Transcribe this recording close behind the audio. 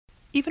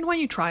Even when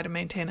you try to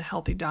maintain a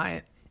healthy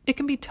diet, it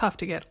can be tough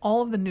to get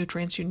all of the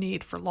nutrients you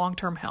need for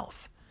long-term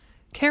health.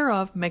 Care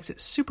of makes it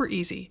super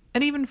easy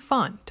and even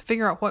fun to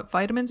figure out what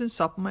vitamins and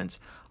supplements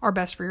are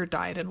best for your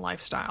diet and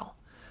lifestyle.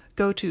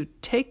 Go to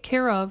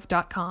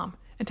takecareof.com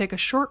and take a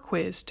short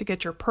quiz to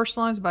get your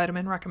personalized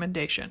vitamin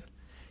recommendation.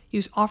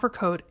 Use offer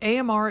code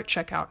AMR at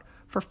checkout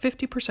for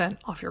 50%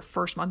 off your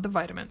first month of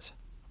vitamins.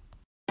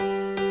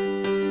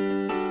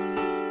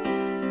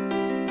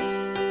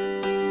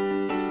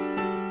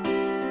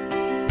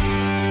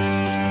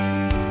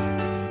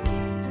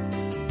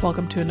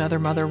 Welcome to another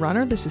Mother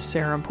Runner. This is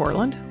Sarah in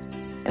Portland.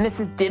 And this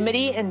is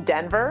Dimity in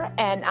Denver.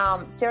 And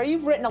Sarah,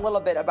 you've written a little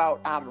bit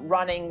about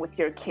running with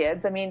your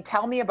kids. I mean,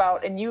 tell me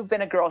about, and you've been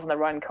a Girls on the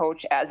Run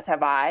coach, as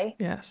have I.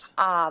 Yes.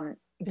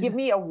 Give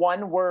me a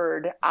one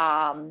word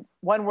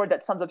that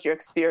sums up your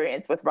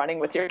experience with running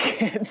with your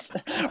kids,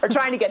 or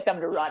trying to get them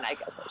to run, I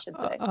guess I should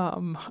say.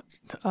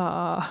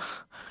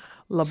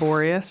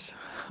 Laborious.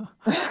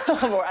 I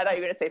thought you were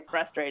going to say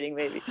frustrating,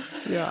 maybe.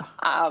 Yeah.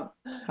 How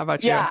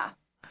about you? Yeah.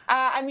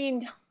 I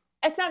mean,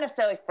 it's not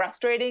necessarily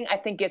frustrating. I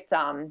think it's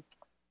daunting.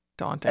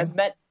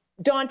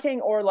 Daunting,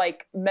 or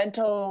like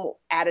mental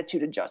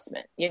attitude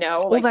adjustment, you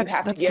know? Well, like you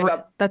have to give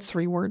up. That's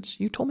 3 words.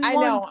 You told me I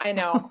one. I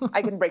know.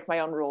 I can break my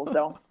own rules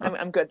though.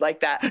 I'm good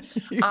like that.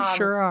 You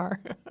sure are.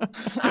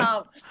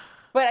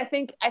 But I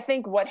think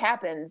what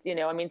happens, you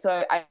know, I mean,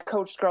 so I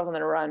coached Girls on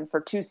the Run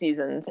for 2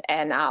 seasons,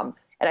 and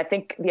I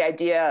think the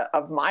idea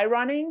of my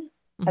running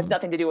has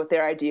nothing to do with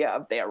their idea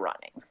of their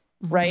running,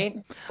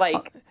 right?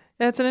 Like,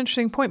 that's an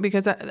interesting point,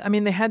 because I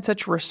mean, they had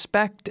such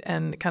respect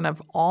and kind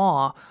of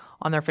awe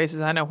on their faces.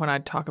 I know when I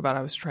talk about,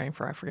 I was training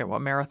for, I forget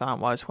what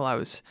marathon was while I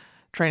was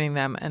training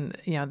them, and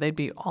you know, they'd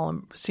be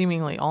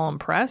seemingly all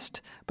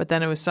impressed, but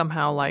then it was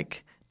somehow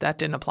like that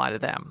didn't apply to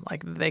them.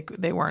 Like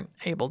they weren't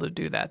able to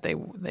do that. They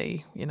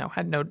you know,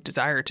 had no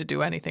desire to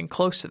do anything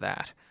close to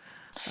that.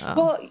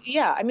 Well,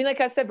 yeah. I mean,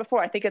 like I've said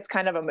before, I think it's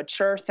kind of a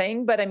mature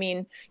thing, but I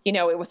mean, you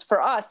know,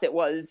 for us, it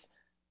was,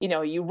 you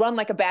know, you run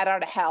like a bat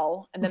out of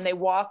hell, and then they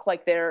walk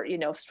like they're, you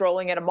know,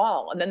 strolling at a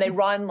mall, and then they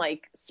run,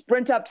 like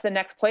sprint up to the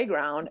next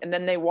playground, and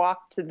then they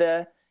walk to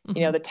the,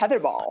 you know, the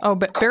tetherball. Oh,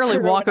 but barely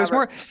walk. It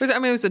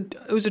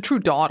was a true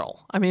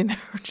dawdle. I mean,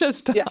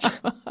 just, yeah.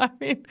 I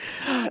mean,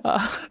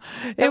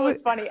 it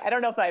was funny. I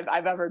don't know if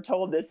I've ever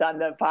told this on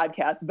the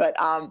podcast, but,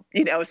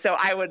 you know, so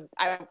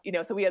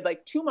so we had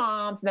like 2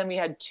 moms, and then we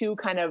had 2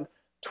 kind of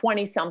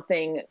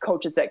 20-something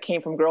coaches that came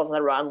from Girls on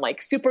the Run,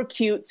 like super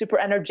cute, super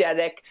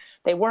energetic.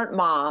 They weren't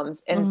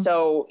moms. And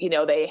so, you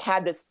know, they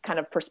had this kind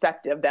of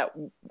perspective that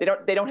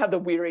they don't have the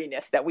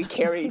weariness that we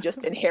carry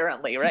just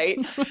inherently. Right.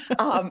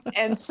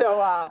 And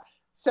so,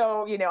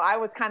 you know, I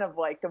was kind of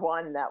like the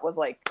one that was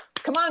like,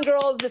 come on,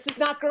 girls, this is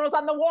not Girls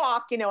on the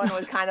Walk, you know, and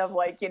would kind of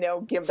like, you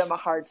know, give them a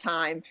hard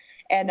time.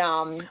 And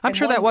I'm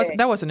sure that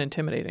wasn't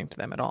intimidating to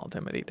them at all,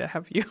 Dimity, to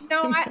have you.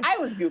 No, I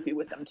was goofy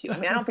with them too. I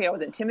mean, I don't think I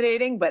was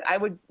intimidating, but I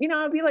would, you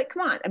know, I'd be like,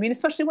 come on. I mean,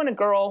 especially when a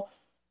girl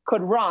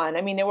could run.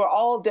 I mean, there were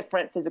all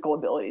different physical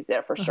abilities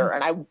there for sure.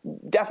 And I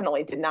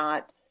definitely did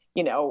not,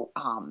 you know,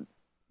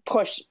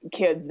 push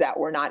kids that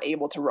were not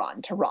able to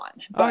run.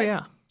 But,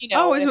 you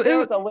know, if there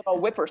was a little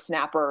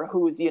whippersnapper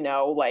who's, you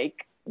know,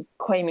 like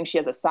claiming she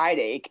has a side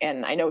ache,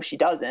 and I know she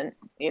doesn't,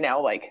 you know,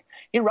 like,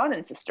 you're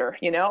running, sister,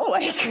 you know,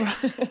 like,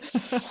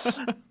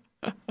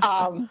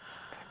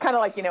 kind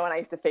of like, you know, when I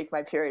used to fake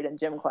my period in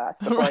gym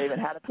class before I even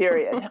had a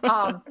period.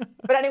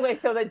 But anyway,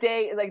 so the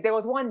day, like there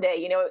was one day,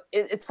 you know,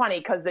 it's funny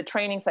because the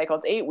training cycle,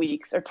 it's 8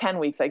 weeks or 10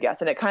 weeks, I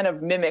guess. And it kind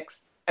of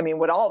mimics, I mean,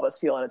 what all of us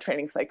feel in a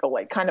training cycle,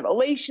 like kind of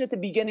elation at the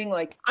beginning,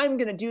 like, I'm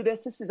going to do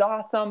this. This is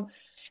awesome.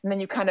 And then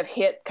you kind of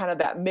hit kind of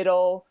that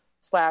middle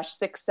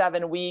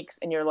 /6-7 weeks,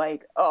 and you're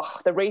like, oh,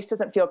 the race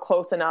doesn't feel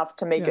close enough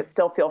to make it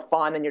still feel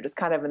fun, and you're just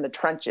kind of in the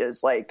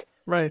trenches, like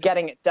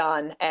getting it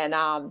done. And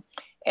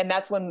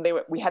that's when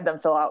we had them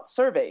fill out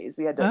surveys.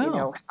 We had to, you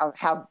know,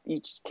 have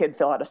each kid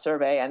fill out a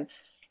survey,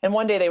 and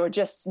one day they were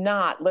just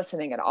not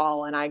listening at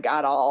all. And I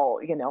got all,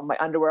 you know, my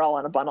underwear all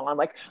in a bundle. I'm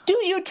like, do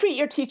you treat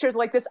your teachers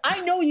like this?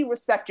 I know you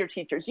respect your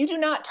teachers. You do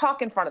not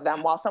talk in front of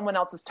them while someone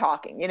else is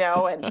talking, you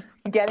know, and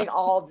getting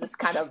all just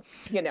kind of,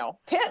 you know,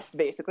 pissed,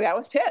 basically. I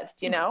was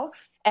pissed, you know,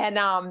 and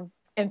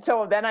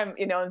so then I'm,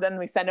 you know, and then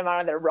we send them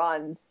out on their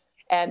runs,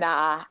 and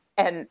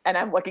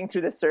I'm looking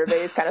through the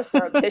surveys kind of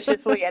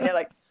surreptitiously, and they're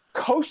like,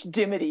 Coach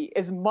Dimity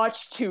is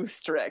much too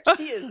strict.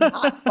 She is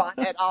not fun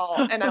at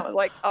all. And I was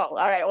like, oh, all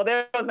right. Well,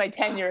 there was my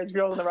 10 years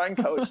Girls on the Run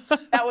coach.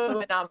 That was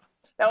when,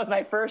 that was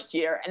my first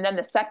year. And then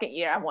the second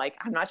year, I'm like,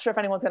 I'm not sure if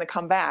anyone's going to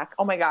come back.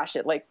 Oh my gosh,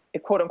 it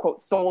quote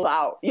unquote sold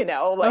out, you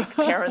know, like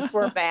parents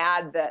were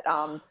mad that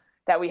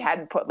we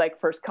hadn't put like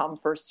first come,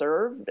 first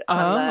served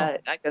on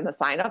the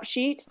sign up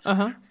sheet.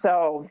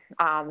 So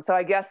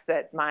I guess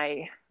that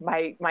my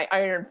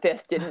iron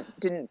fist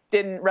didn't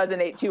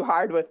resonate too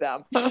hard with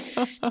them.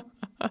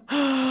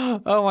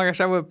 Oh my gosh,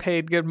 I would have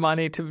paid good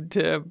money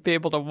to be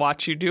able to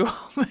watch you do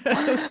all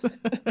this.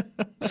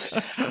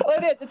 Well,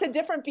 it is. It's a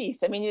different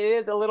beast. I mean, it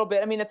is a little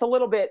bit, I mean, it's a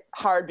little bit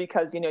hard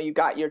because, you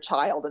got your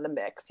child in the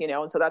mix,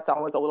 and so that's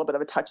always a little bit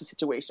of a touchy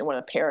situation when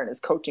a parent is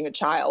coaching a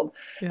child.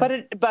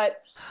 Yeah.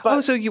 But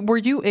so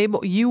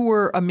you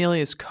were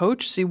Amelia's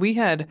coach? See,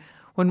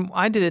 when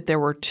I did it, there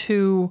were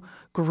two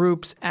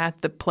groups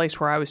at the place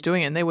where I was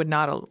doing it, and they would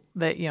not,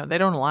 they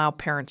don't allow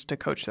parents to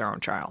coach their own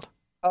child.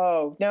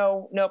 Oh,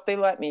 no, nope. They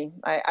let me.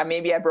 I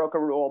maybe I broke a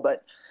rule,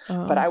 but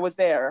I was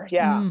there.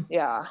 Yeah.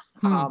 Yeah.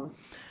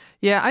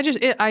 Yeah.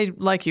 I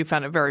like you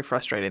found it very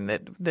frustrating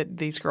that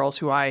these girls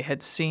who I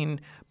had seen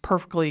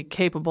perfectly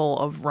capable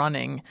of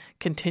running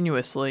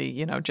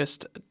continuously,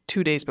 just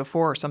 2 days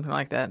before or something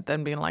like that,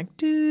 then being like,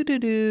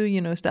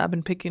 stop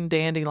and picking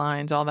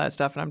dandelions, all that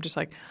stuff. And I'm just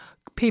like,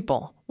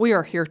 people, we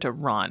are here to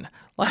run.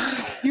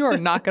 Like, you are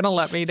not going to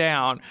let me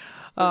down.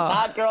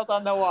 Not Girls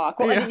on the Walk.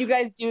 Well, did you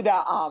guys do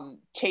the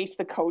Chase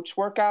the Coach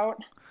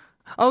workout?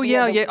 Oh,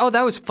 yeah. Oh,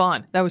 that was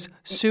fun. That was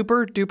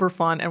super duper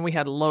fun. And we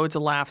had loads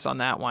of laughs on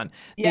that one.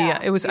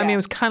 Yeah. It was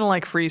kind of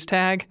like freeze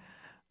tag.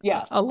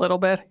 Yes. A little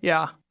bit.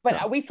 Yeah.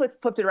 But we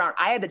flipped it around.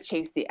 I had to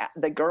chase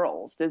the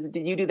girls. Did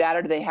you do that,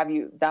 or do they have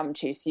them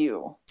chase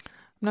you?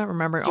 I'm not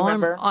remembering.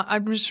 Remember?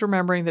 I'm just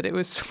remembering that it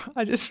was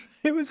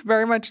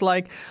very much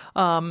like,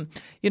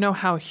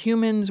 how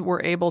humans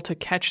were able to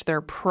catch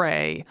their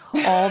prey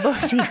all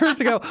those years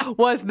ago,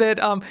 was that,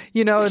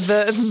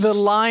 the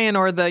lion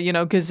or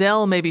the,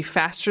 gazelle may be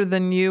faster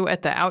than you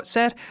at the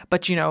outset,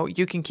 but,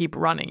 you can keep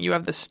running. You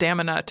have the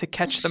stamina to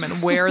catch them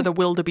and wear the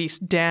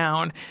wildebeest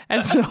down.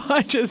 And so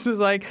I just was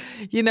like,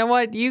 you know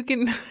what, you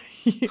can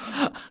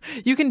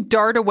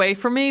dart away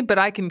from me, but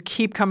I can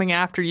keep coming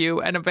after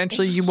you, and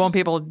eventually you won't be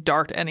able to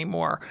dart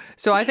anymore.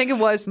 So I think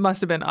it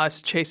must have been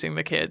us chasing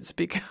the kids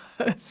because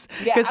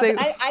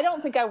I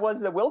don't think I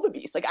was the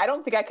wildebeest. Like, I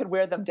don't think I could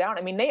wear them down.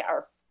 I mean, they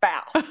are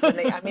fast.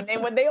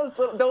 When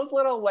those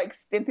little like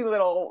spinty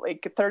little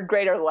like third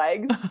grader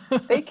legs,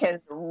 they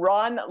can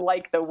run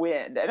like the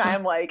wind. And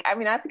I'm like, I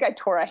think I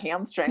tore a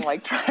hamstring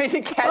like trying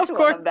to catch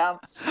one of them.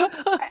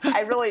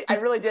 I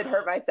really did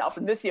hurt myself.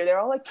 And this year they're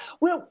all like,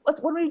 well,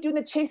 when are we doing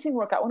the chasing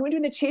workout? When are we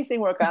doing the chasing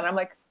workout? And I'm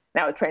like,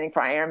 now it's training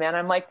for Ironman.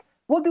 I'm like,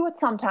 we'll do it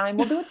sometime.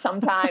 We didn't.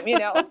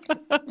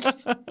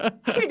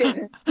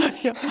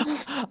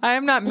 I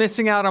am not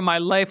missing out on my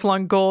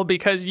lifelong goal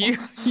because you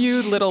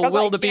little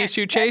wildebeest,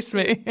 you chased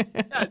me.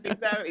 Yes,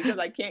 exactly. Because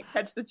I can't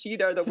catch the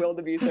cheetah or the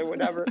wildebeest or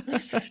whatever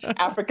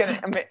African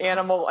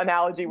animal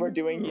analogy we're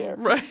doing here.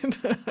 Right.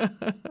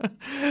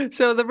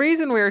 So the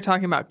reason we are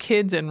talking about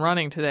kids and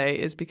running today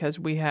is because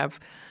we have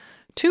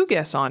two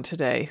guests on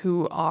today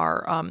who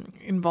are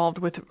involved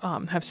with,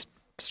 have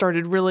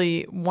started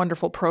really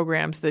wonderful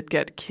programs that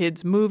get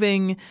kids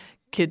moving,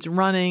 kids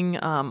running,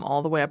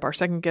 all the way up. Our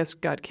second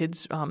guest got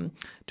kids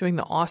doing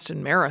the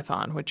Austin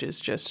Marathon, which is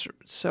just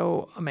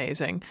so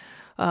amazing.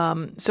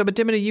 But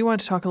Dimity, you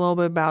want to talk a little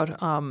bit about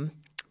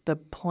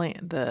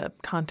the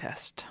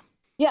contest.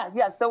 Yes.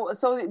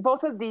 So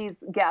both of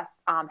these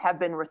guests have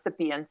been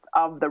recipients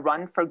of the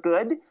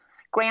Run4Good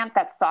grant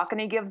that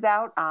Saucony gives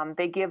out.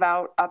 They give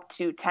out up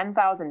to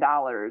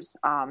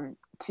 $10,000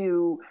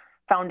 to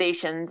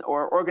foundations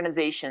or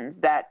organizations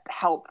that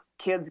help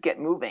kids get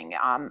moving.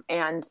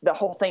 And the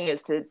whole thing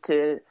is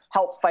to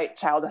help fight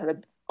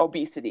childhood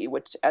obesity,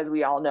 which, as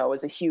we all know,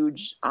 is a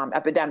huge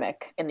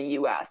epidemic in the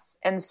U.S.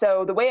 And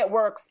so the way it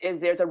works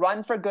is there's a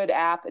Run4Good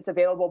app. It's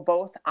available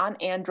both on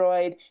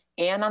Android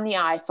and on the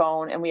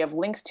iPhone. And we have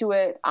links to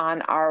it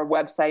on our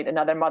website,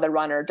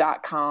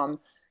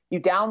 anothermotherrunner.com. You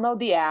download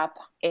the app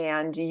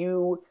and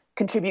you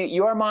contribute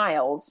your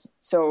miles.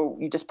 So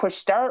you just push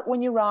start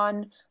when you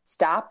run,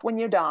 stop when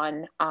you're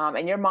done,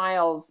 and your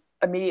miles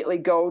immediately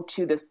go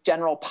to this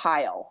general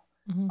pile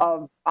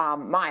of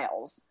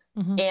miles.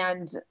 Mm-hmm.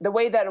 And the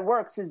way that it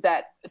works is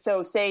that,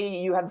 so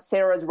say you have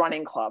Sarah's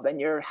running club and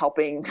you're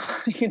helping,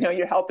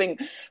 you're helping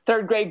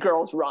third grade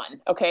girls run.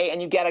 Okay.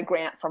 And you get a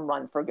grant from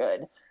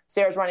Run4Good.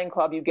 Sarah's running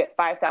club, you get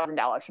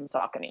 $5,000 from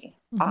Saucony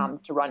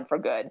to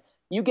Run4Good.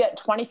 You get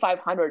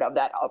 $2,500 of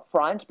that up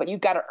front, but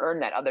you've got to earn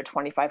that other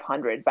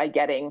 $2,500 by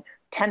getting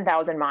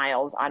 10,000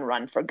 miles on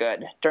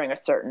Run4Good during a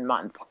certain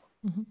month.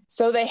 Mm-hmm.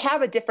 So they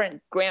have a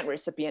different grant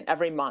recipient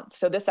every month.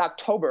 So this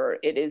October,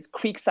 it is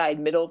Creekside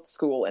Middle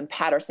School in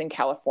Patterson,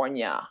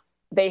 California.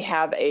 They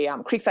have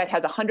Creekside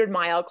has a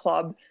 100-mile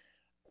club,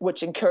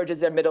 which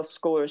encourages their middle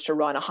schoolers to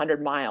run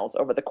 100 miles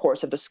over the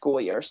course of the school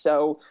year.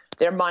 So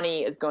their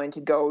money is going to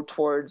go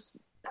towards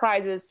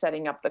prizes,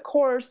 setting up the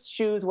course,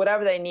 shoes,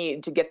 whatever they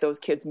need to get those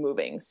kids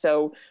moving.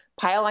 So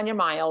pile on your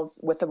miles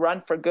with the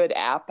Run4Good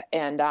app.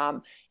 And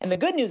the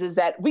good news is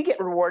that we get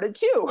rewarded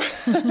too,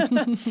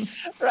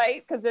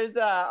 right? Because there's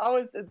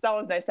it's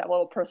always nice to have a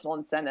little personal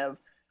incentive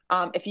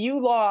If you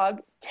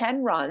log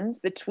 10 runs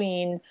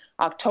between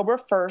October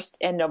 1st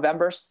and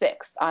November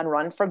 6th on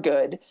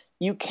Run4Good,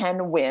 you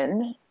can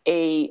win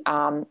a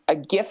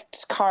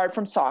gift card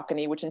from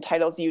Saucony, which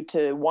entitles you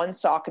to one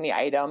Saucony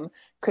item.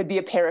 Could be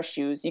a pair of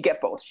shoes. You get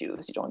both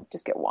shoes. You don't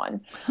just get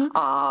one.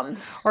 Or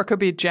it could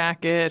be a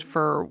jacket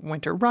for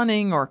winter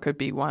running, or it could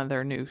be one of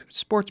their new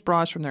sports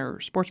bras from their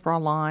sports bra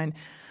line.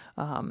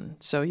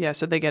 So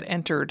they get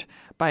entered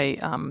by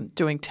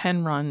doing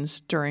 10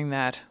 runs during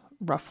that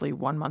roughly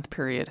 1 month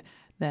period.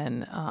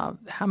 Then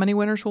how many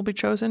winners will be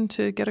chosen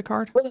to get a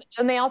card?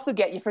 And they also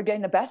get, you're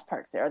forgetting the best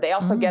parts there, they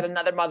also get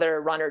another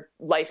Mother Runner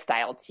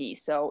lifestyle tee.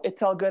 So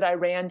it's all good, I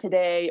ran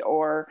today,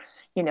 or,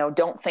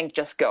 don't think,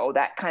 just go,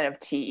 that kind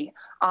of tee.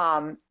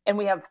 And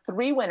we have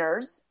 3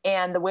 winners.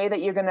 And the way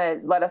that you're going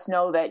to let us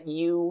know that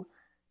you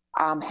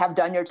have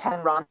done your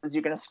 10 runs is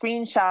you're going to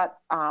screenshot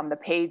the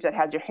page that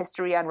has your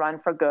history on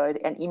Run4Good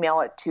and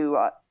email it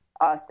to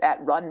us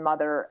at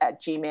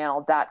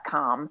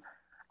runmother@gmail.com.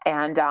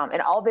 And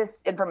all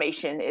this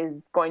information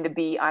is going to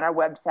be on our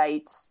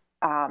website,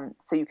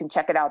 so you can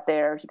check it out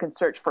there. You can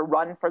search for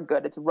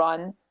Run4Good. It's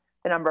Run,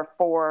 the number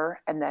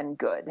 4, and then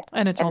Good.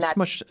 And it's all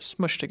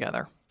smushed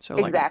together. So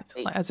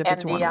exactly. As if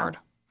it's one word.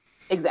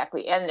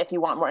 Exactly. And if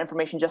you want more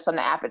information just on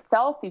the app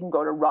itself, you can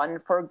go to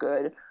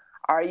Run4Good,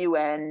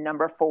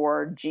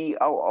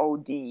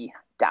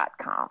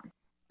 RUN4GOOD.com.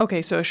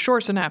 Okay, so a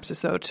short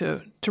synopsis, though,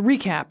 to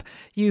recap.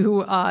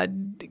 You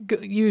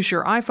use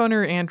your iPhone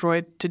or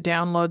Android to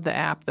download the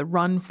app, the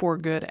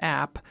Run4Good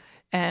app,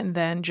 and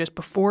then just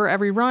before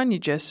every run, you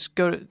just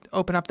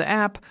open up the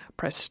app,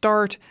 press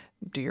start,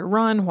 do your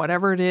run,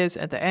 whatever it is.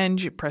 At the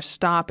end, you press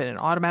stop, and it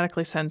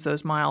automatically sends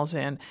those miles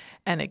in,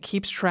 and it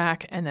keeps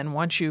track. And then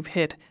once you've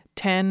hit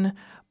 10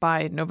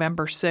 by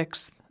November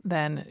 6th,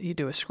 then you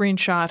do a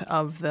screenshot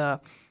of the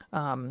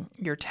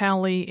your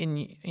tally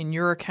in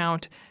your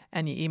account,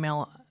 and you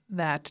email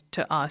that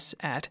to us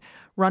at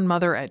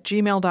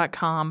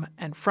runmother@gmail.com.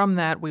 And from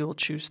that, we will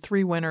choose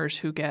 3 winners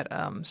who get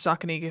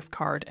Saucony gift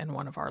card and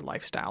one of our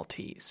lifestyle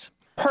tees.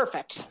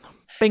 Perfect.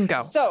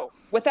 Bingo. So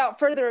without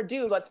further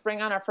ado, let's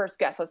bring on our first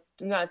guest.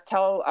 You want to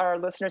tell our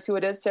listeners who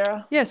it is,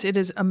 Sarah? Yes, it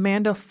is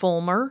Amanda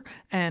Fulmer,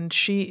 and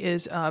she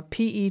is a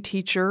PE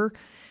teacher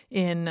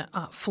in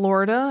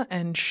Florida,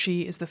 and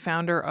she is the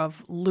founder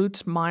of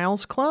Lutz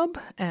Miles Club,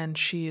 and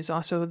she is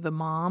also the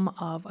mom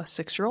of a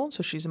 6-year-old,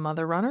 so she's a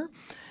mother runner.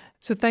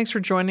 So thanks for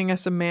joining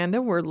us,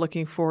 Amanda. We're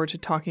looking forward to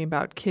talking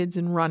about kids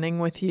and running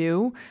with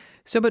you.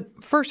 So,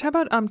 but first, how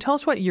about tell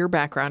us what your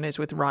background is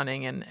with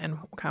running and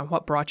kind of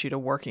what brought you to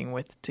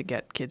working to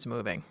get kids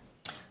moving?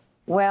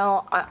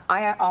 Well,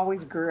 I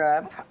always grew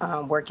up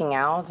working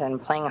out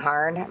and playing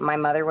hard. My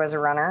mother was a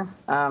runner.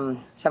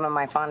 Some of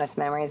my fondest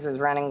memories was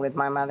running with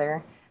my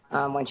mother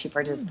when she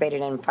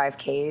participated in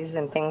 5Ks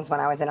and things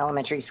when I was in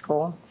elementary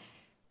school.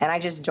 And I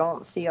just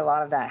don't see a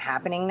lot of that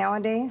happening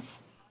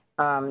nowadays.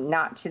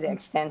 Not to the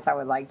extent I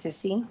would like to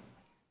see.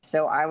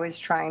 So I was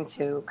trying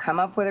to come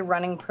up with a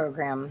running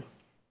program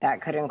that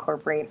could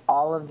incorporate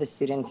all of the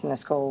students in the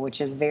school, which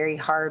is very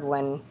hard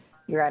when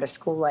you're at a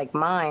school like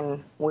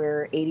mine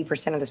where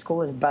 80% of the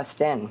school is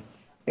bussed in.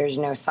 There's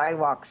no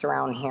sidewalks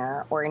around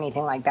here or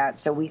anything like that.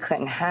 So we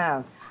couldn't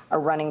have a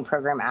running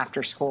program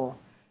after school.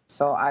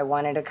 So I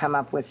wanted to come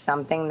up with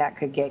something that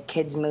could get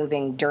kids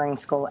moving during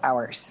school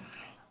hours.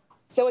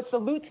 So it's the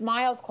Lutz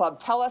Miles Club.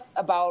 Tell us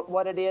about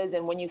what it is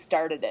and when you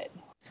started it.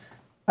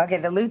 Okay,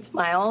 the Lutz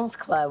Miles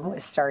Club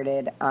was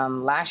started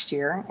last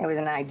year. It was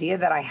an idea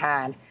that I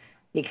had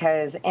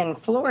because in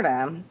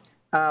Florida,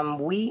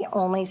 we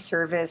only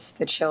service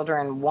the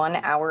children 1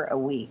 hour a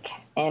week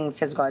in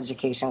physical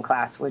education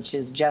class, which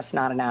is just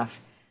not enough.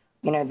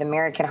 The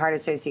American Heart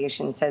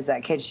Association says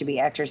that kids should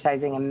be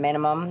exercising a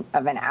minimum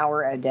of an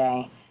hour a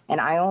day, and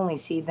I only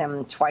see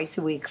them twice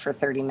a week for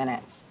 30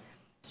 minutes.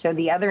 So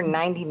the other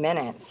 90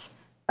 minutes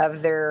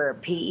of their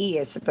PE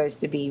is supposed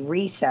to be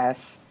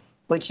recess,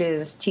 which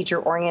is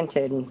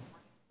teacher-oriented,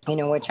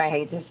 which I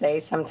hate to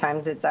say.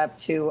 Sometimes it's up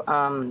to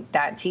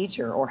that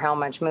teacher or how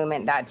much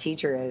movement that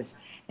teacher is.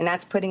 And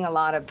that's putting a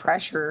lot of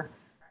pressure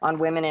on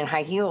women in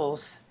high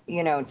heels,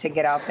 to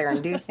get out there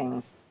and do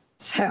things.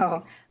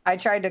 So I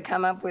tried to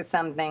come up with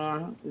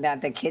something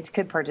that the kids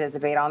could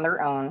participate on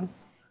their own.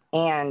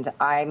 And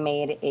I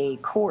made a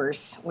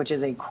course, which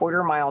is a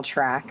 1/4-mile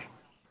track.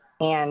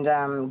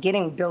 And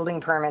getting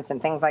building permits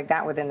and things like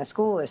that within the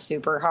school is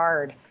super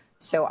hard.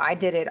 So I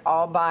did it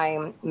all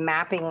by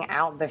mapping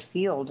out the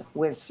field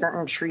with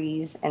certain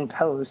trees and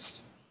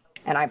posts.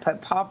 And I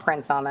put paw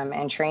prints on them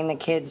and trained the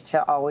kids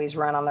to always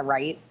run on the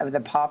right of the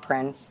paw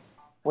prints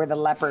were the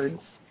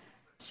leopards.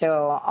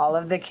 So all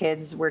of the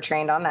kids were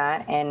trained on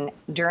that. And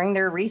during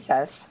their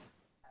recess,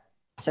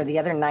 so the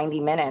other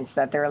 90 minutes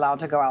that they're allowed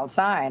to go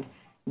outside,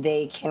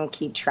 they can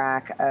keep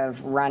track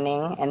of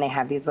running. And they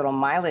have these little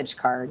mileage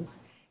cards.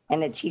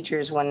 And the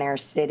teachers, when they're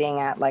sitting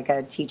at like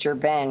a teacher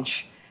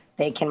bench,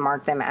 they can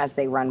mark them as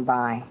they run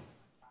by.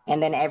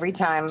 And then every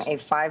time a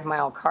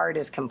 5-mile card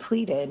is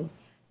completed,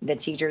 the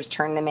teachers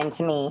turn them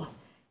into me.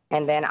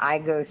 And then I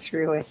go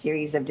through a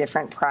series of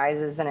different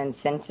prizes and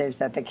incentives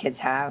that the kids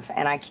have.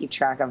 And I keep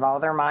track of all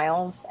their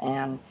miles,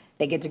 and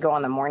they get to go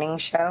on the morning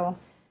show.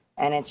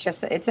 And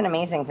it's an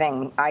amazing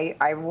thing.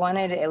 I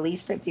wanted at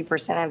least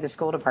 50% of the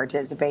school to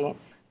participate.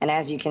 And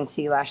as you can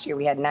see, last year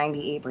we had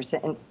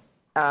 98%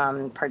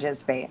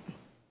 participate.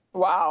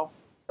 Wow.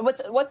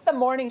 What's the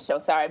morning show?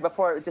 Sorry,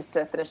 before, just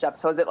to finish up.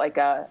 So is it like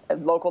a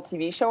local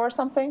TV show or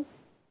something?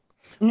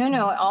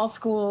 No. All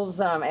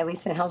schools, at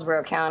least in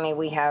Hillsborough County,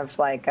 we have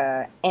like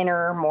a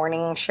inner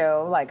morning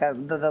show, like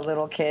the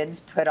little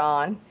kids put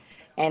on,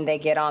 and they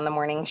get on the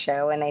morning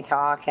show and they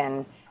talk.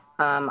 And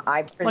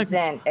I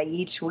present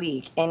each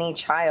week any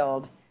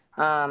child.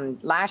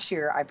 Last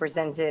year, I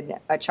presented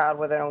a child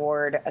with an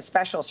award, a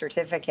special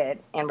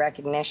certificate and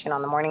recognition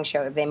on the morning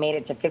show if they made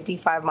it to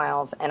 55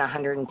 miles and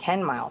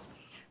 110 miles.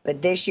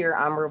 But this year,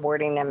 I'm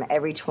rewarding them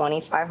every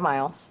 25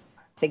 miles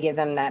to give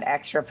them that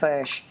extra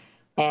push.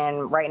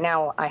 And right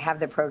now, I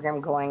have the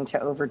program going to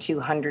over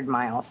 200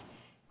 miles.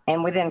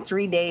 And within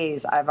 3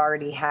 days, I've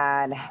already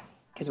had,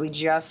 because we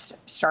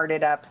just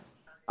started up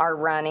our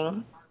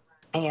running,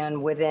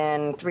 and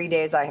within 3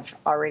 days, I've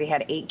already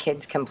had 8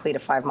 kids complete a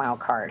 5-mile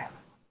card.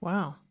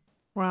 Wow.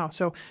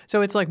 So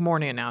it's like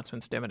morning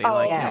announcements, Dimity,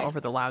 over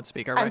the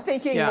loudspeaker. Right? I'm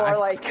thinking more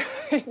like,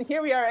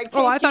 here we are at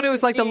I thought it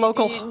was like the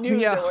local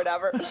news or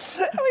whatever.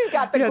 We've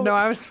got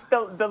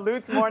the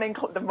Lutz morning,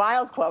 the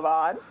Miles Club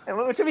on,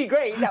 which would be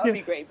great. That would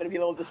be great, but it'd be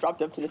a little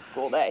disruptive to the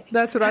school day.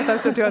 That's what I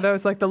thought so too. That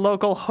was like the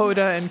local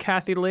Hoda and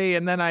Kathy Lee,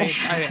 and then I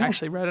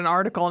actually read an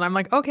article, and I'm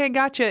like, okay,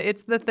 gotcha.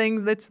 It's the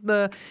thing that's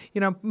the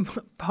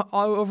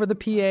all over the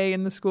PA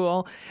in the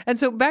school. And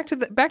so back to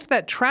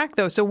that track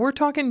though. So we're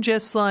talking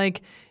just like.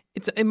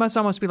 It must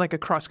almost be like a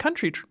cross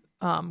country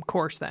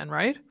course then,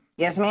 right?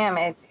 Yes,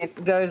 ma'am.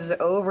 It goes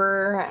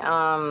over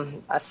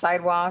a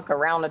sidewalk,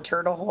 around a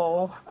turtle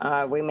hole.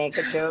 We make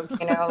a joke,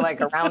 like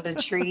around a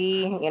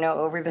tree,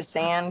 over the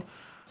sand.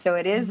 So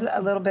it is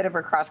a little bit of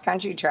a cross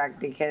country track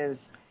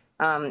because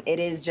it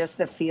is just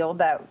the field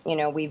that,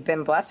 we've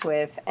been blessed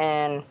with.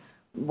 And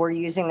we're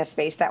using the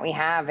space that we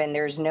have. And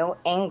there's no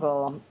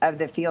angle of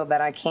the field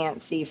that I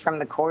can't see from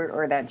the court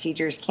or that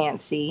teachers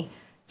can't see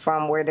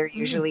from where they're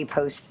usually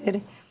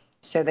posted.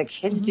 So the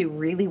kids do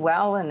really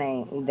well,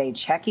 and they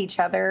check each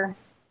other.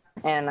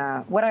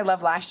 And what I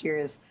love last year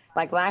is,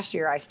 like last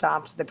year, I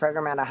stopped the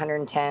program at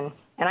 110,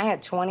 and I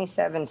had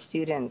 27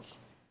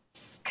 students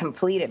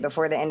complete it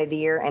before the end of the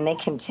year, and they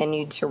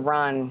continued to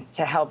run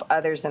to help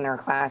others in their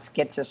class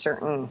get to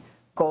certain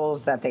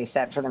goals that they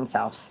set for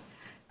themselves.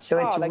 So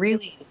it's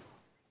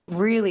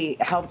really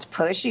helped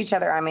push each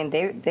other. I mean,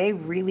 they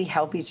really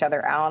help each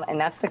other out, and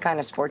that's the kind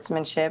of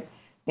sportsmanship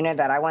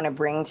that I want to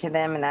bring to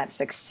them, and that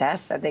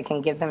success that they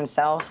can give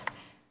themselves.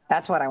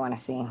 That's what I want to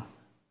see.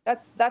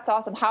 That's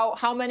awesome.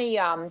 How many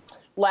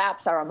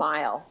laps are a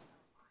mile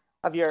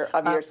of your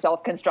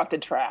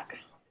self-constructed track?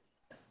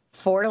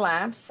 4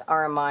 laps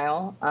are a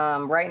mile.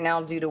 Right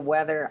now, due to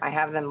weather, I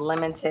have them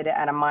limited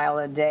at a mile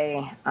a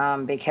day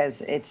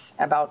because it's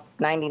about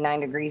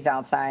 99 degrees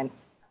outside.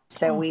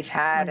 So we've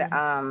had,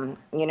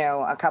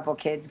 a couple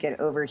kids get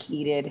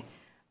overheated.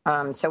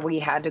 So we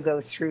had to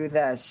go through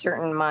the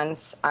certain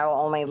months.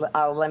 I'll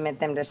limit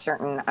them to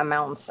certain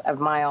amounts of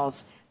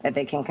miles that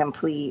they can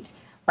complete.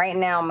 Right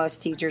now,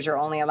 most teachers are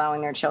only allowing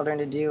their children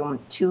to do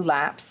 2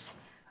 laps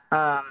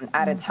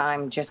at a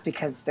time just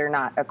because they're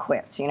not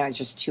equipped. It's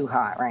just too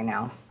hot right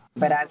now.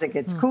 But as it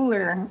gets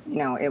cooler,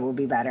 it will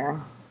be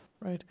better.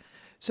 Right.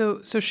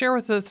 So share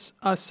with us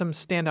some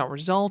standout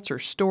results or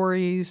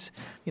stories,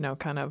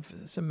 kind of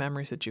some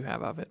memories that you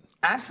have of it.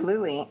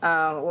 Absolutely.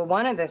 Well,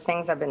 one of the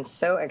things I've been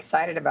so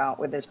excited about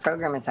with this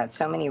program is that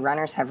so many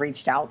runners have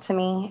reached out to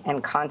me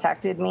and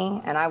contacted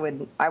me. And I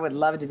would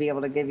love to be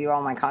able to give you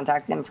all my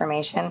contact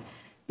information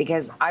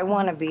because I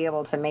want to be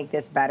able to make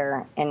this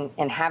better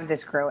and have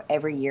this grow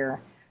every year.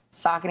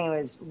 Saucony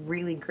was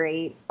really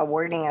great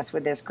awarding us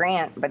with this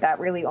grant, but that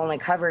really only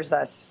covers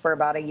us for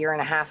about 1.5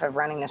 years of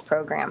running this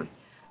program.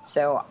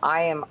 So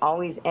I am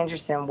always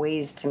interested in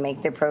ways to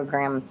make the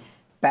program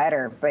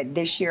better. But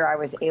this year I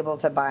was able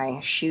to buy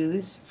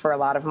shoes for a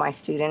lot of my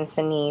students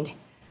in need,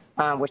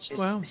 which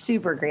is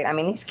super great. I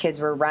mean, these kids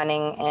were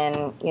running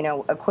in,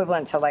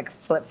 equivalent to like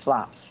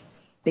flip-flops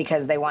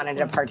because they wanted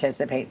to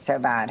participate so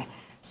bad.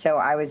 So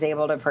I was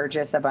able to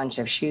purchase a bunch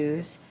of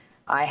shoes.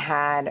 I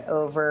had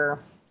over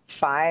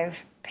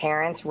 5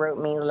 parents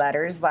wrote me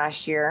letters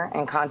last year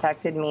and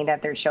contacted me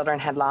that their children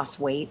had lost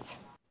weight.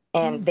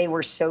 And they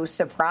were so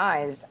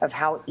surprised of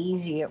how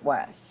easy it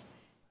was.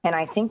 And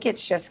I think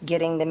it's just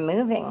getting them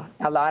moving.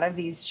 A lot of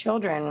these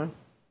children,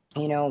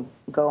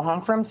 go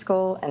home from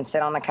school and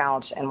sit on the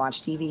couch and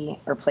watch TV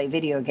or play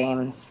video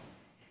games.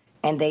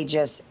 And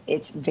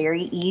it's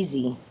very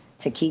easy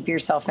to keep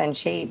yourself in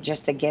shape,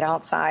 just to get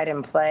outside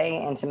and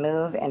play and to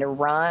move and to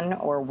run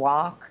or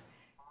walk.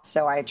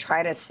 So I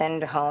try to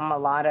send home a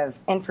lot of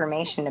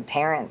information to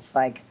parents,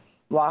 like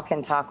walk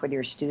and talk with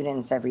your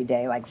students every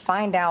day, like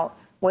find out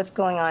what's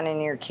going on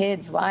in your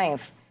kid's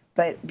life,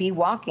 but be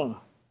walking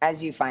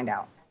as you find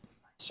out.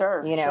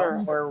 Sure,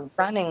 sure. or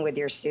running with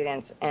your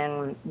students.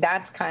 And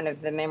that's kind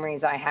of the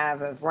memories I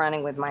have of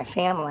running with my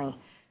family.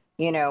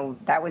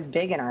 That was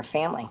big in our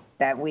family,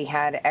 that we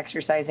had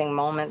exercising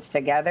moments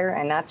together.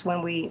 And that's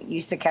when we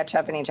used to catch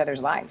up in each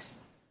other's lives.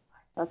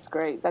 That's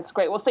great. That's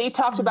great. Well, so you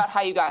talked about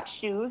how you got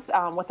shoes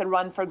with the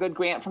Run4Good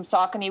grant from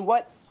Saucony.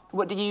 What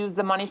did you use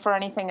the money for?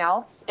 Anything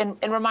else? And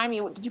remind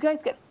me, did you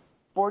guys get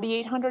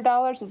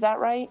 $4,800? Is that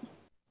right?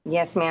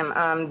 Yes,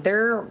 ma'am.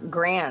 Their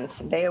grants,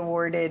 they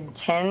awarded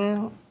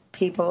 10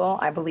 people,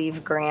 I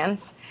believe,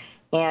 grants,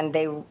 and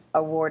they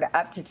award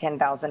up to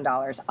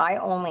 $10,000. I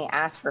only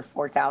asked for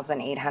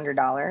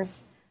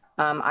 $4,800.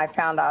 I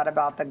found out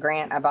about the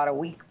grant about a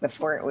week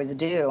before it was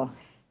due,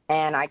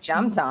 and I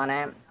jumped on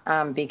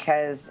it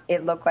because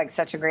it looked like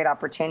such a great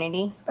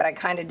opportunity, but I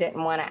kind of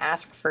didn't want to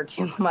ask for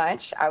too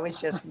much. I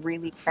was just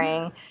really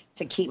praying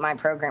to keep my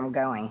program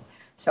going.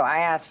 So I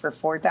asked for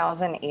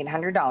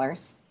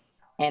 $4,800.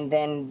 And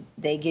then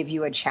they give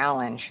you a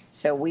challenge.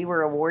 So we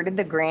were awarded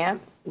the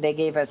grant. They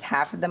gave us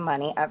half of the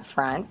money up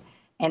front.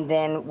 And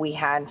then we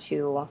had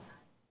to,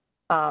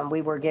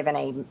 we were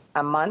given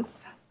a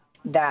month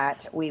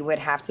that we would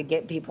have to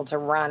get people to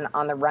run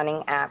on the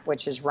running app,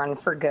 which is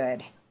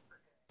Run4Good.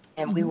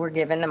 And we were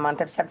given the month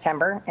of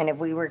September. And if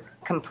we were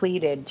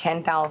completed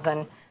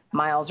 10,000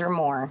 miles or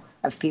more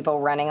of people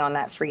running on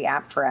that free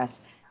app for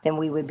us, then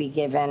we would be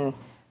given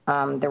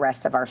the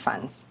rest of our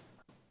funds.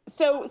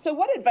 So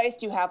what advice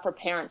do you have for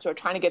parents who are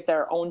trying to get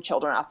their own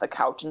children off the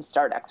couch and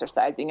start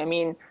exercising? I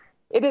mean,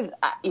 it is,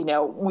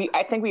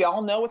 I think we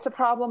all know it's a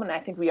problem, and I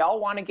think we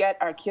all want to get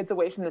our kids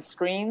away from the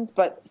screens,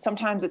 but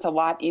sometimes it's a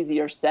lot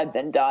easier said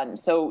than done.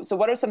 So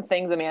what are some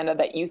things, Amanda,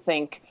 that you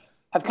think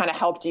have kind of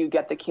helped you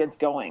get the kids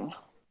going?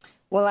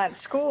 Well, at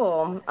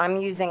school, I'm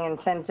using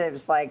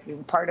incentives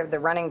like part of the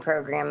running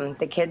program.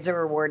 The kids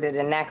are awarded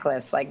a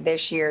necklace. Like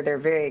this year, they're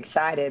very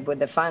excited. With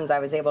the funds, I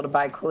was able to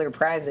buy cooler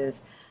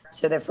prizes.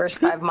 So the first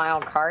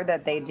 5-mile card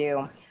that they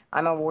do,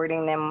 I'm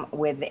awarding them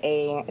with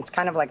it's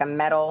kind of like a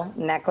metal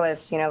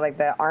necklace, like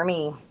the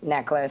Army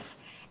necklace,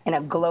 and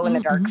a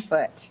glow-in-the-dark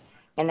foot.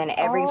 And then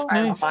every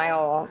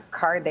 5-mile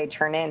card they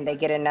turn in, they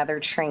get another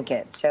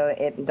trinket. So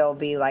there'll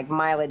be like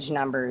mileage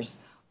numbers,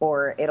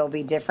 or it'll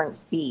be different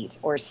feet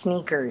or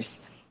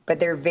sneakers. But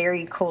they're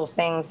very cool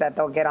things that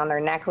they'll get on their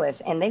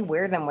necklace, and they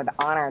wear them with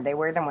honor. They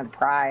wear them with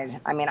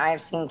pride. I mean, I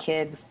have seen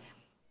kids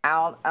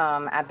out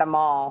at the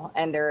mall,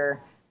 and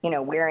they're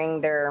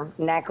wearing their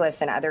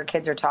necklace, and other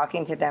kids are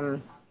talking to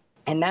them.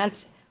 And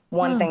that's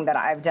one thing that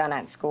I've done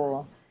at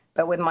school.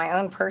 But with my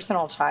own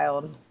personal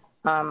child,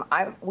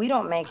 we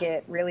don't make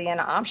it really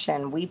an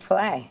option. We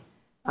play.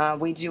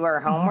 We do our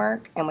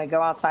homework, and we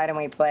go outside and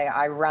we play.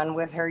 I run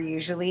with her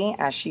usually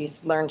as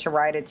she's learned to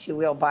ride a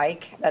 2-wheel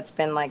bike. That's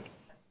been like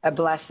a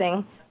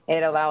blessing.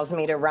 It allows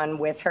me to run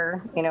with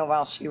her,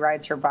 while she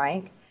rides her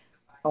bike.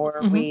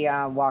 Or we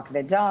walk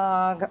the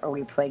dog, or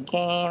we play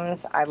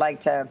games. I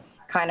like to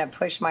kind of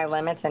push my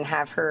limits and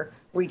have her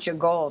reach a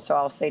goal. So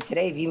I'll say,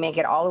 today, if you make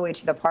it all the way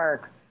to the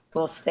park,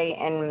 we'll stay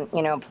and,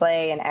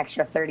 play an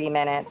extra 30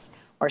 minutes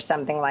or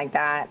something like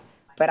that.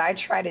 But I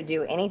try to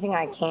do anything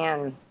I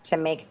can to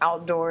make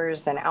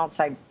outdoors and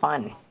outside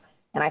fun.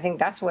 And I think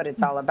that's what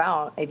it's all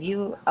about. If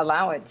you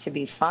allow it to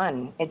be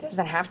fun, it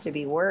doesn't have to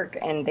be work,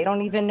 and they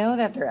don't even know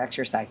that they're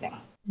exercising.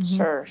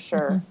 Sure.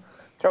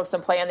 Throw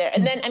some play in there.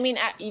 And then, I mean,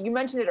 you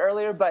mentioned it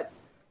earlier, but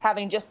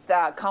having just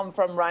come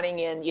from running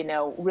in,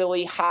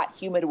 really hot,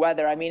 humid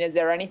weather, I mean, is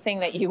there anything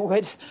that you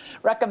would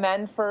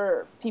recommend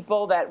for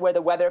people where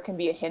the weather can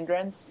be a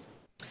hindrance?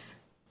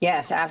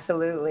 Yes,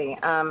 absolutely.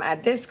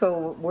 At this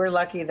school, we're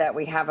lucky that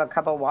we have a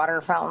couple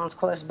water fountains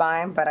close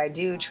by, but I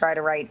do try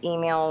to write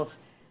emails,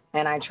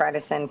 and I try to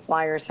send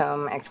flyers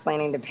home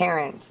explaining to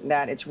parents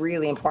that it's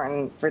really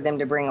important for them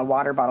to bring a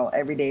water bottle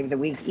every day of the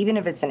week, even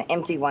if it's an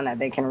empty one that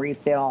they can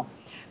refill.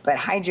 But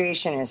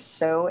hydration is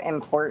so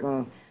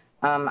important.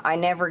 I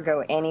never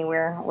go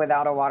anywhere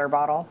without a water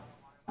bottle.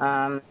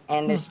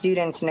 And the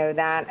students know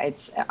that.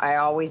 I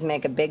always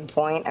make a big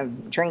point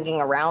of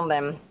drinking around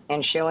them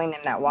and showing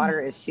them that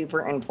water is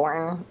super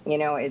important.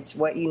 It's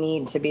what you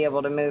need to be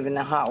able to move in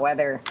the hot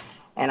weather.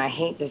 And I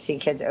hate to see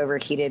kids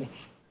overheated.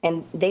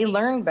 And they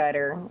learn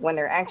better when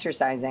they're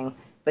exercising,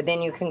 but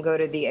then you can go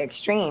to the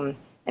extreme.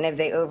 And if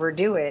they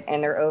overdo it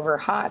and they're over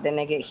hot, then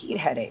they get heat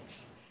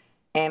headaches.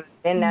 And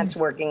then that's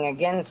working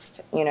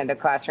against, the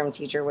classroom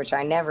teacher, which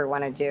I never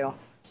want to do.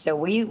 So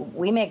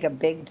we make a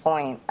big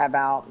point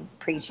about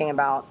preaching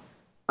about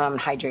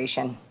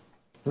hydration,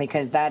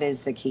 because that is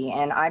the key.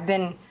 And I've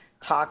been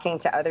talking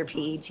to other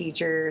PE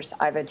teachers.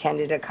 I've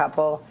attended a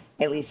couple,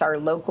 at least our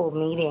local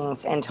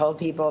meetings, and told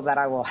people that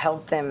I will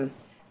help them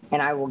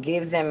and I will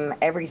give them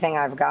everything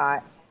I've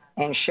got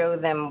and show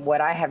them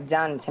what I have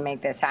done to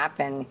make this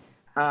happen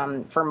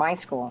for my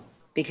school.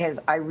 Because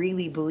I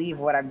really believe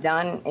what I've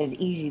done is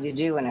easy to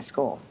do in a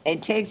school.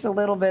 It takes a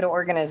little bit of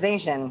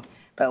organization,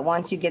 but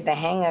once you get the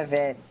hang of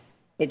it,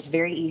 it's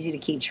very easy to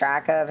keep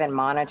track of and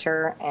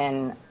monitor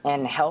and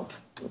help,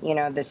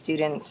 the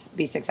students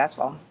be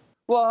successful.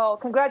 Well,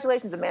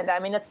 congratulations, Amanda. I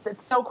mean,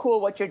 it's so cool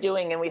what you're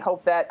doing, and we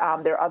hope that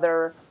there are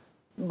other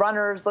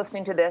runners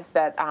listening to this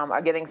that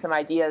are getting some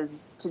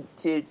ideas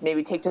to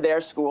maybe take to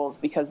their schools,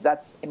 because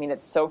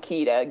it's so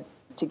key to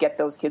get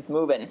those kids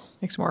moving.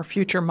 Makes more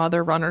future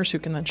mother runners who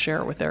can then share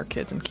it with their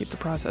kids and keep the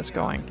process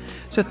going.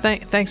 So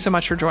thanks so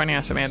much for joining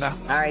us, Amanda.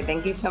 All right,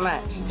 thank you so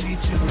much.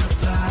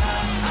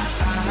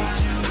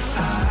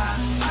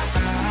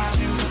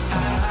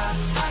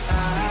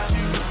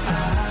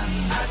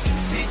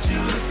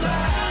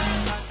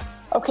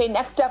 Okay,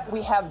 next up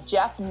we have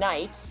Jeff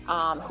Knight,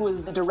 who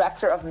is the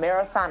director of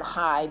Marathon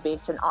High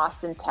based in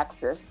Austin,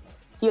 Texas.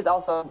 He is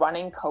also a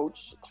running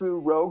coach through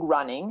Rogue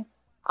Running,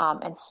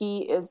 and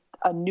he is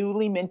a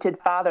newly minted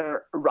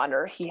father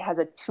runner. He has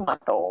a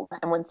 2-month-old.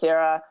 And when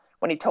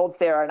he told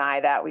Sarah and I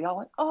that, we all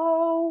went,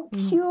 oh,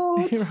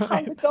 cute. Right.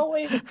 How's it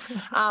going?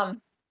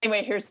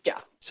 Anyway, here's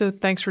Jeff. So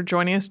thanks for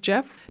joining us,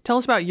 Jeff. Tell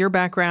us about your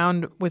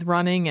background with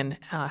running and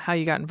how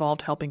you got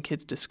involved helping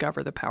kids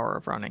discover the power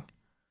of running.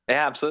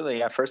 Yeah, absolutely.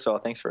 Yeah, first of all,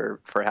 thanks for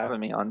having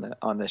me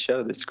on the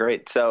show. That's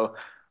great. So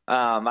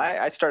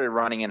I started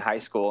running in high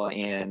school,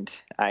 and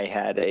I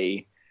had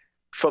a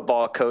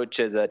football coach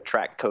as a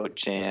track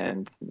coach,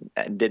 and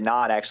did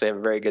not actually have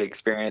a very good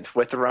experience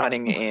with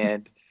running,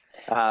 and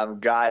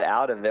got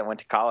out of it,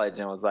 went to college,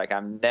 and was like,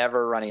 I'm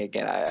never running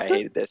again. I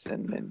hated this.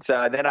 And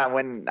so then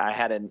I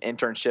had an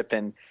internship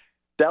in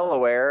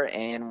Delaware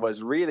and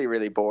was really,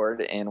 really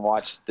bored and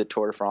watched the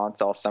Tour de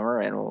France all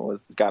summer and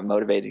got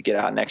motivated to get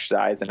out and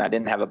exercise. And I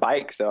didn't have a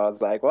bike. So I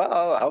was like,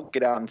 well, I'll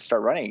get out and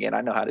start running again.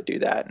 I know how to do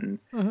that. And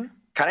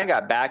kind of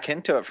got back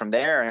into it from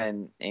there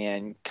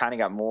and kind of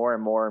got more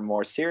and more and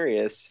more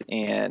serious.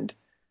 And,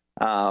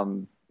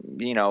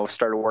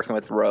 started working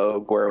with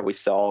Rogue, where we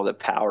saw the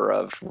power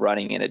of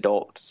running in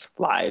adults'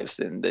 lives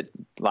and the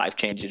life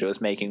changes it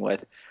was making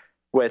with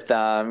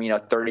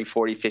 30,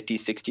 40, 50,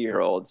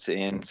 60-year-olds,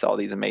 and saw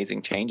these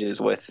amazing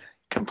changes with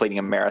completing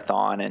a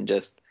marathon and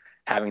just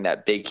having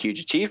that big,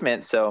 huge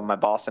achievement. So my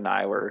boss and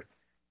I were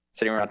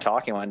sitting around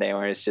talking one day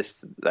where it's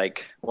just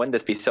like, wouldn't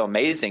this be so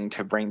amazing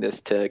to bring this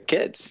to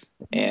kids?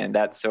 And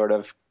that sort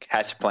of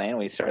hatched a plan.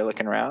 We started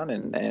looking around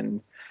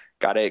and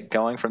got it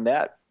going from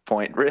that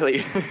point,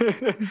 really.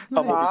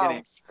 Humble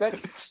beginnings. Good.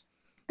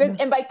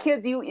 And by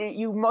kids,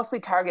 you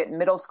mostly target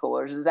middle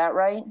schoolers, is that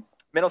right?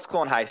 Middle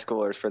school and high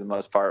schoolers for the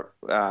most part.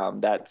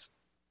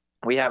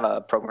 We have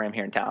a program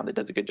here in town that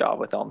does a good job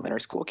with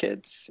elementary school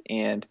kids,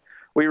 and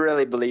we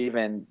really believe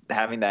in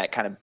having that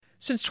kind of.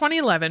 Since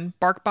 2011,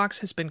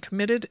 BarkBox has been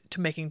committed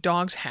to making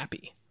dogs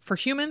happy. For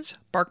humans,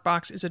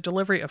 BarkBox is a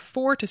delivery of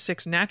 4 to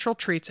 6 natural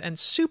treats and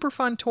super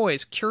fun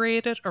toys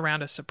curated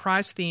around a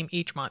surprise theme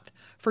each month.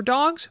 For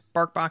dogs,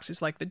 BarkBox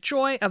is like the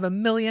joy of a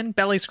million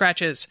belly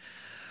scratches.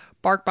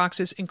 Bark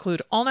boxes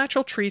include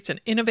all-natural treats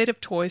and innovative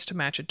toys to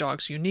match a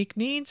dog's unique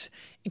needs,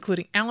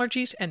 including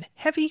allergies and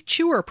heavy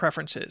chewer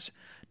preferences.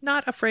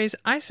 Not a phrase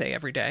I say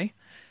every day.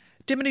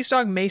 Dimity's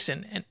dog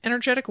Mason, an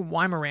energetic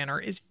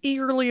Weimaraner, is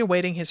eagerly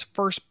awaiting his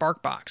first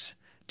Bark Box.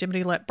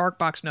 Dimity let Bark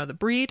Box know the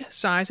breed,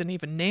 size, and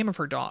even name of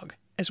her dog,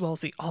 as well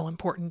as the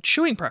all-important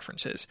chewing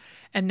preferences.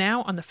 And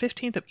now, on the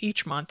 15th of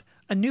each month,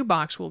 a new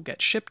box will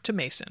get shipped to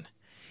Mason.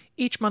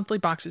 Each monthly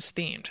box is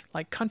themed,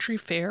 like Country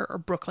Fair or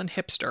Brooklyn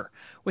Hipster,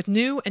 with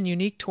new and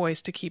unique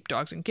toys to keep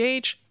dogs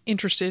engaged,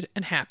 interested,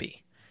 and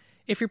happy.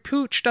 If your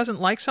pooch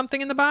doesn't like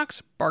something in the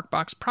box,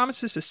 BarkBox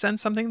promises to send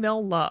something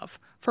they'll love,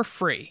 for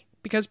free,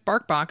 because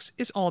BarkBox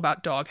is all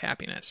about dog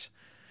happiness.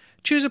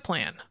 Choose a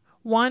plan.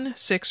 1,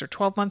 6, or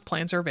 12-month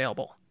plans are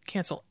available.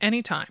 Cancel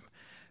anytime.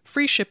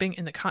 Free shipping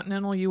in the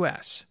continental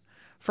U.S.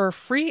 For a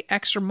free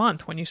extra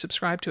month when you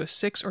subscribe to a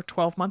 6 or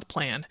 12-month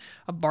plan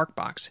of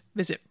BarkBox,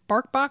 visit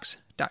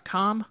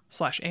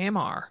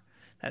barkbox.com/AMR.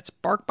 That's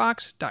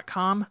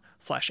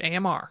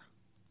barkbox.com/AMR.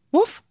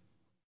 Woof!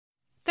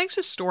 Thanks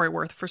to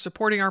Storyworth for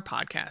supporting our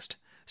podcast.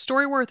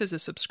 Storyworth is a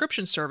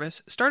subscription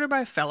service started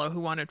by a fellow who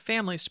wanted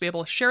families to be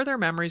able to share their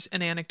memories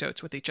and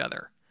anecdotes with each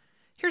other.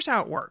 Here's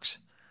how it works.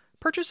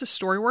 Purchase a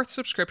Storyworth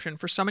subscription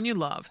for someone you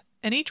love,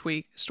 and each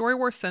week,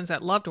 Storyworth sends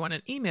that loved one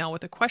an email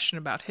with a question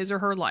about his or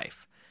her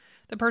life.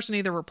 The person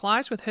either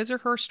replies with his or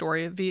her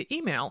story via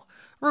email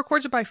or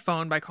records it by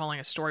phone by calling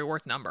a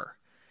Storyworth number.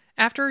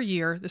 After a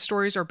year, the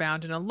stories are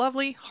bound in a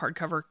lovely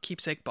hardcover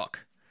keepsake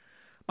book.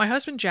 My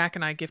husband Jack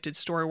and I gifted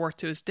Storyworth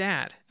to his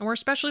dad, and we're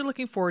especially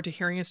looking forward to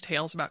hearing his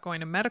tales about going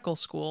to medical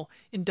school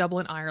in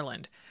Dublin,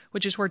 Ireland,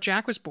 which is where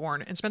Jack was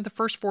born and spent the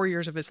first 4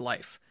 years of his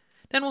life.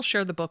 Then we'll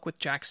share the book with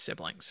Jack's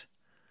siblings.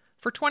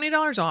 For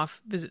 $20 off,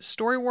 visit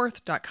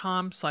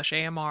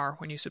storyworth.com/AMR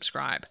when you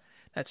subscribe.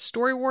 That's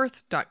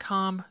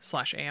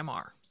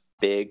storyworth.com/AMR.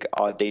 Big,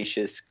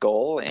 audacious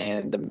goal,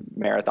 and the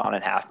marathon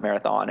and half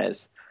marathon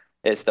is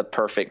the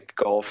perfect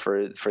goal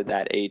for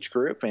that age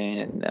group.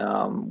 And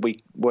we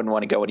wouldn't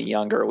want to go any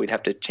younger. We'd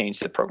have to change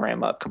the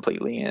program up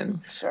completely.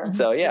 And sure.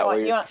 So, yeah.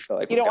 You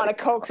don't want to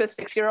coax a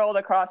 6-year-old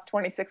across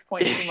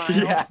 26.2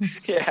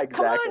 miles. yeah,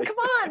 exactly. Come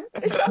on.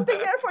 There's something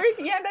there for you at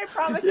the end. I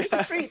promise. There's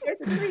a treat. There's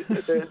a treat.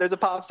 There's a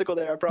popsicle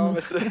there, I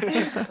promise.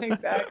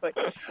 Exactly.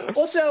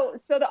 Well,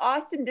 so the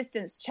Austin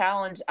Distance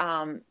Challenge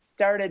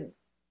started,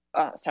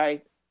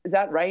 is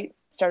that right?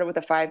 started with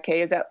a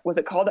 5K. Was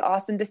it called the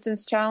Austin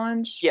Distance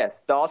Challenge?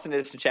 Yes, the Austin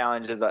Distance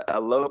Challenge is a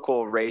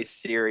local race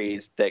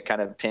series that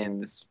kind of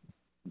pins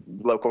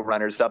local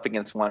runners up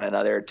against one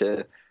another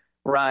to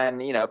run,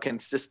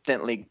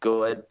 consistently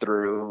good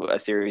through a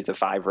series of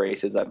 5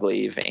 races, I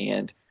believe.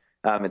 And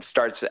it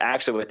starts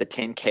actually with the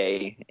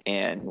 10K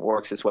and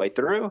works its way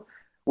through.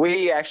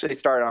 We actually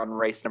start on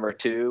race number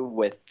 2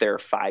 with their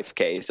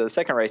 5K. So the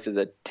second race is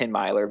a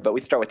 10-miler, but we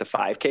start with the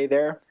 5K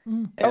there.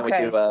 And then we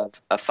do a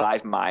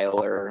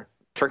 5-miler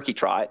turkey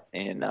trot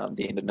in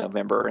the end of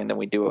November. And then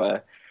we do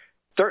a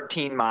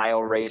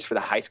 13-mile race for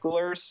the high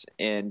schoolers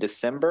in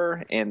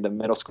December, and the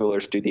middle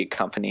schoolers do the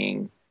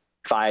accompanying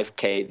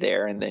 5K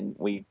there. And then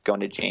we go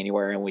into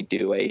January and we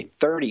do a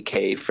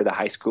 30K for the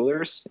high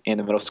schoolers, and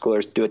the middle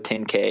schoolers do a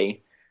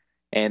 10K.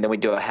 And then we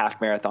do a half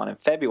marathon in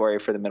February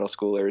for the middle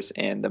schoolers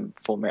and the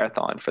full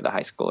marathon for the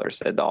high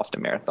schoolers at the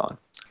Austin Marathon.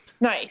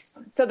 Nice.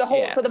 So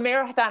so the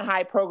Marathon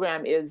High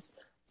program is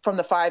from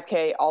the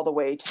 5K all the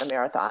way to the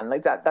marathon.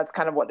 Like that's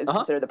kind of what is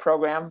considered the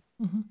program.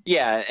 Mm-hmm.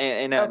 Yeah.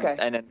 In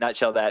a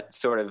nutshell, that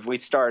sort of, we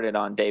started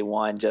on day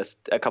 1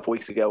 just a couple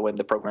weeks ago when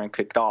the program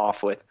kicked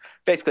off with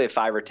basically a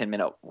 5 or 10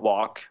 minute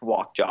walk,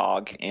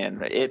 jog.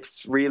 And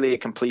it's really a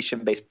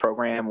completion based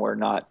program. We're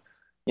not,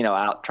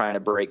 out trying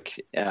to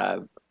break,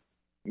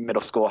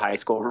 middle school, high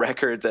school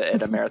records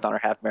at a marathon or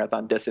half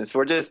marathon distance.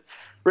 We're just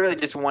really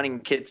just wanting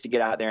kids to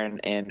get out there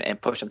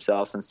and push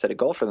themselves and set a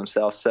goal for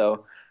themselves.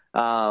 So,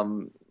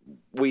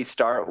 we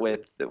start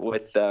with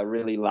a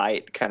really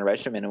light kind of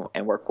regimen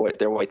and work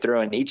their way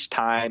through. And each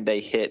time they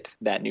hit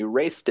that new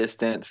race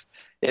distance,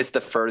 it's the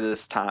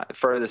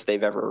furthest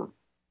they've ever,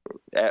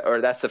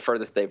 or that's the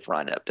furthest they've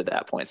run up to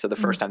that point. So the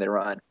first time they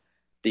run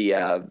the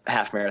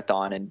half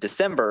marathon in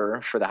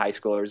December for the high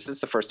schoolers, this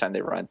is the first time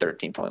they run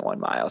 13.1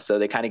 miles. So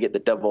they kind of get the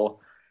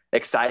double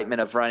excitement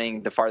of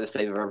running the farthest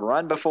they've ever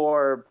run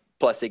before.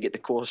 Plus they get the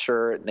cool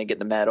shirt and they get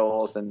the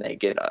medals and they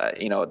get,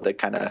 the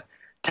kind of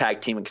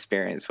tag team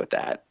experience with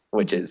that,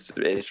 which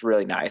is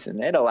really nice.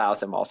 And it allows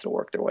them also to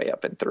work their way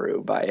up and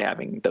through by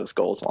having those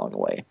goals along the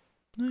way.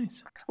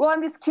 Nice. Well,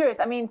 I'm just curious.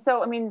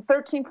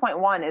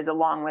 13.1 is a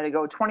long way to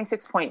go.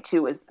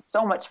 26.2 is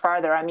so much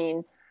farther.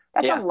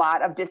 That's a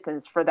lot of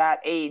distance for that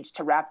age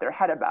to wrap their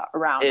head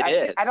around.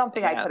 I don't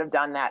think I could have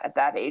done that at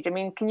that age.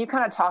 Can you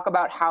kind of talk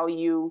about how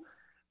you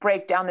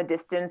break down the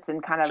distance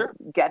and kind of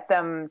get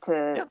them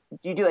to,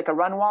 do you do like a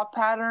run walk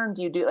pattern?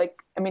 Do you do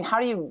how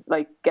do you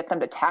get them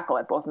to tackle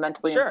it both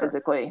mentally and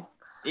physically?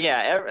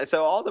 Yeah.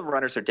 So all the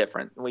runners are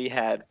different. We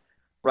had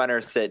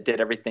runners that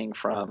did everything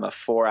from a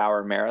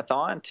 4-hour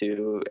marathon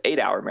to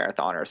 8-hour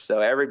marathoners.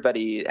 So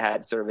everybody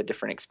had sort of a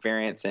different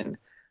experience and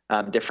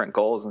different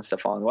goals and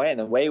stuff along the way. And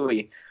the way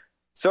we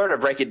sort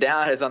of break it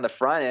down is on the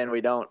front end.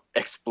 We don't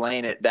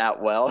explain it that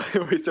well.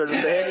 We sort of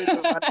say, hey, it's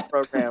a running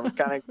program. We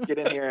kind of get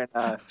in here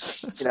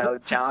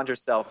and, challenge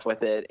yourself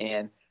with it.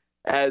 And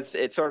as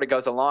it sort of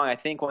goes along, I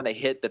think when they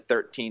hit the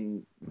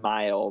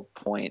 13-mile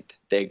point,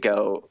 they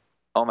go,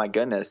 oh my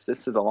goodness,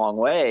 this is a long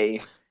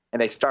way.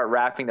 And they start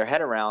wrapping their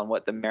head around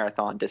what the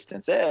marathon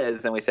distance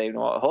is. And we say,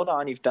 well, hold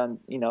on, you've done,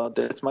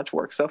 this much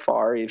work so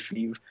far. If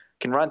you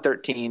can run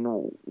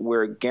 13,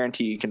 we're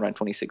guaranteed you can run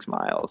 26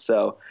 miles.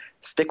 So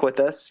stick with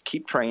us,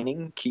 keep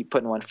training, keep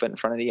putting one foot in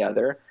front of the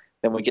other.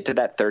 Then we get to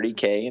that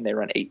 30K and they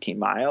run 18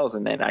 miles.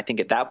 And then I think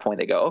at that point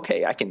they go,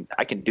 okay, I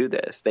can do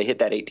this. They hit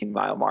that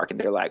 18-mile mark and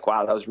they're like,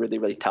 wow, that was really,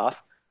 really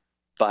tough.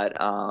 But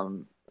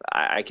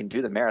I can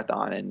do the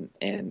marathon.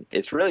 And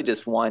it's really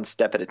just one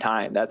step at a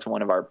time. That's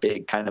one of our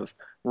big kind of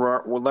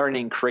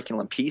learning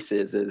curriculum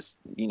pieces is,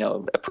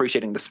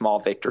 appreciating the small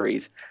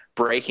victories,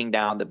 breaking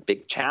down the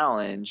big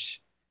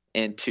challenge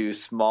into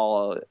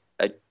small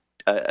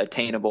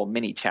attainable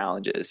mini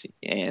challenges.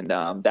 And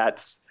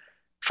that's,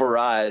 for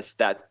us,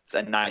 that's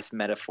a nice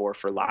metaphor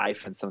for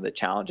life and some of the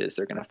challenges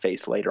they're going to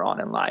face later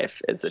on in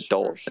life as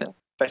adults. Sure. And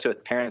especially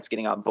with parents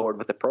getting on board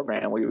with the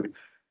program, we would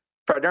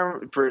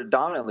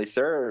predominantly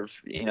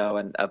serve,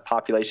 a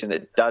population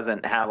that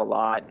doesn't have a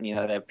lot. They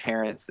have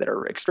parents that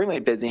are extremely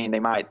busy and they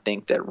might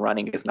think that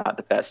running is not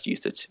the best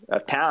usage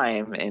of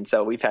time. And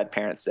so we've had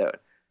parents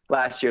that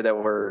last year that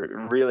were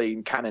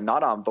really kind of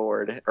not on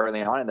board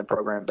early on in the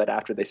program, but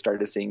after they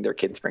started seeing their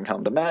kids bring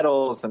home the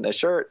medals and the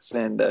shirts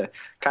and the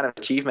kind of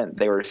achievement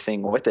they were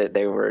seeing with it,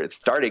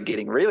 started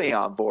getting really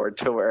on board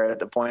to where at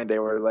the point they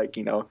were like,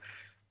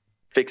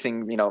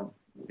 fixing,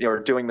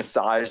 doing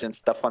massage and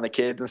stuff on the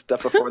kids and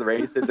stuff before the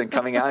races and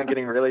coming out and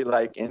getting really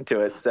into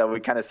it. So we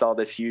kind of saw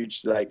this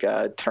huge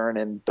turn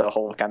in the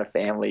whole kind of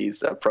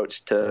family's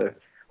approach to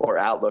or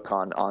outlook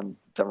on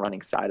the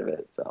running side of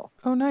it. So.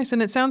 Oh, nice.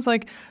 And it sounds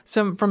like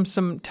from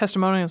some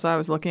testimonials I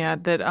was looking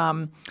at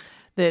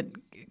that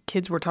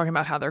kids were talking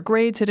about how their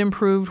grades had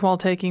improved while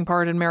taking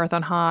part in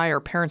Marathon High, or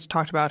parents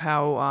talked about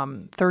how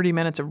 30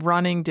 minutes of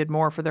running did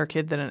more for their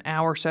kid than an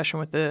hour session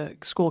with the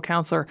school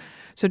counselor.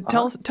 So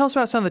tell us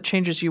about some of the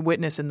changes you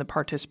witness in the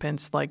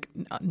participants,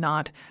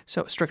 not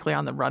so strictly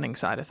on the running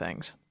side of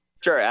things.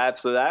 Sure,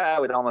 absolutely. I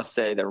would almost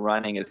say that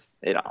running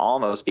it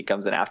almost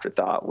becomes an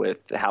afterthought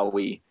with how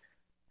we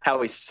how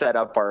we set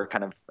up our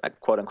kind of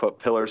quote unquote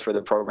pillars for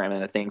the program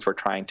and the things we're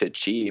trying to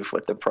achieve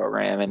with the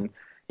program. And,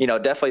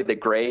 definitely the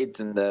grades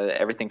and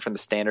everything from the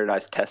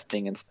standardized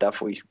testing and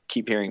stuff, we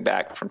keep hearing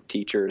back from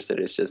teachers that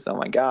it's just, oh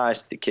my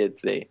gosh, the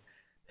kids,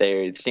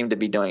 they seem to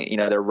be doing,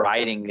 they're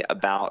writing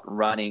about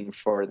running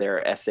for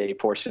their essay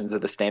portions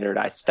of the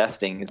standardized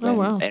testing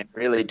and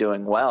really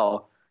doing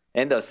well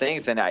in those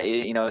things. And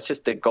it's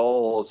just the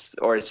goals,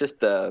 or it's just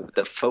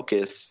the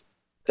focus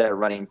that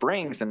running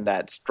brings, and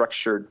that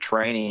structured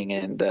training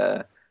and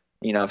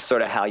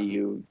sort of how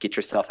you get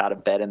yourself out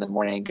of bed in the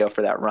morning and go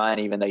for that run,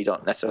 even though you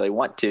don't necessarily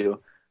want to.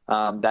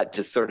 That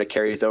just sort of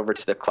carries over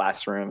to the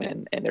classroom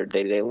and their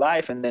day-to-day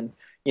life. And then,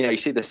 you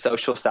see the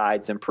social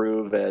sides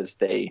improve as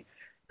they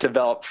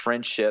develop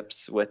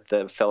friendships with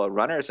the fellow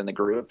runners in the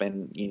group.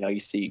 And, you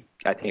see,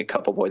 I think a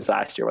couple boys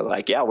last year were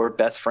like, yeah, we're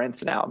best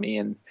friends now. Me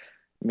and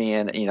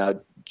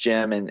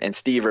Jim and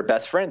Steve are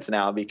best friends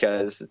now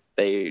because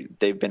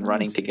they've been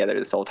running together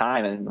this whole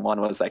time. And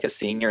one was like a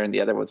senior and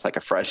the other was like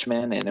a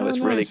freshman. And it was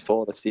really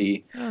cool to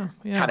see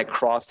kind of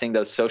crossing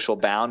those social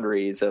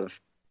boundaries of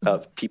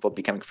people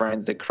becoming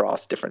friends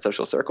across different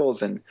social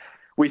circles. And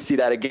we see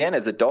that again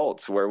as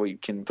adults, where we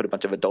can put a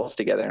bunch of adults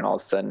together and all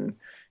of a sudden,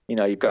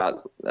 you've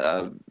got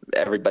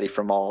everybody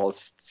from all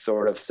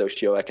sort of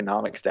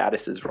socioeconomic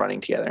statuses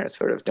running together and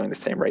sort of doing the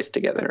same race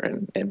together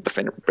and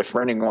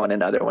befriending one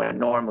another, when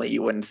normally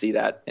you wouldn't see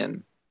that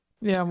in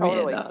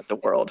the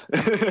world.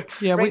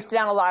 Breaks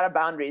down a lot of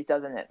boundaries,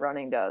 doesn't it?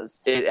 Running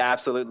does. It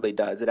absolutely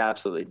does. It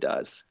absolutely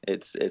does.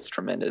 It's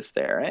tremendous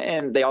there.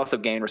 And they also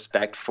gain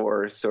respect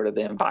for sort of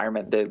the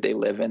environment that they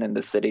live in and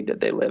the city that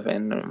they live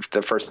in.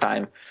 The first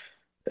time,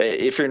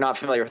 if you're not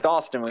familiar with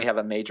Austin, we have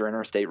a major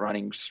interstate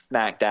running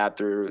smack dab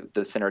through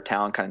the center of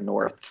town, kind of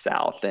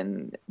north-south.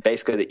 And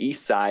basically the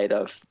east side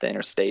of the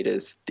interstate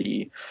is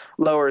the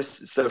lower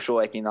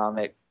social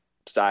economic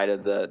side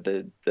of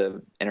the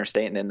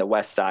interstate. And then the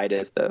west side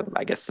is the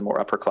more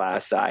upper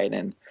class side.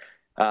 And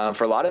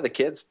for a lot of the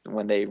kids,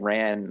 when they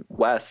ran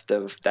west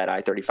of that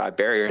I-35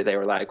 barrier, they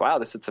were like, wow,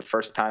 this is the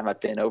first time I've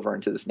been over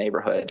into this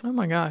neighborhood. Oh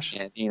my gosh.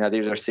 And,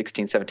 these are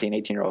 16, 17,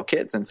 18-year-old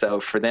kids. And so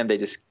for them,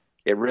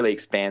 it really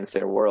expands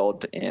their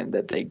world, and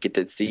that they get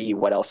to see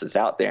what else is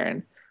out there.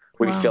 And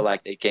we feel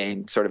like they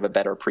gain sort of a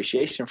better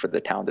appreciation for the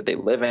town that they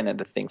live in and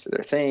the things that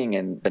they're seeing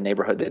and the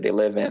neighborhood that they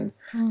live in.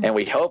 And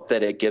we hope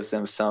that it gives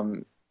them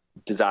some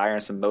desire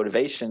and some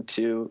motivation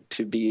to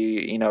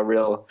be, a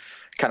real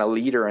kind of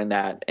leader in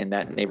that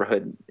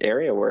neighborhood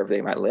area, wherever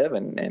they might live,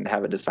 and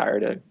have a desire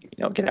to,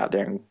 get out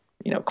there and,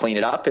 clean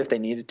it up if they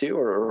needed to,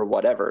 or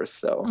whatever.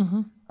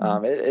 So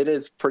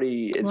it's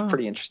pretty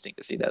interesting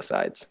to see those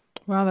sides.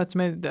 Wow, that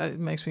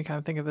makes me kind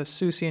of think of the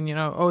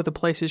Seussian, the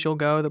places you'll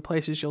go, the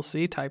places you'll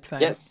see type thing.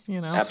 Yes,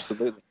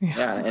 absolutely.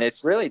 Yeah. And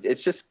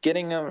it's just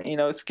getting them,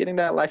 it's getting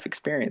that life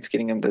experience,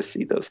 getting them to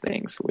see those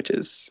things, which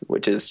is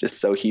just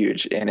so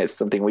huge. And it's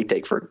something we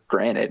take for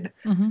granted,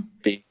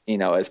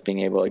 as being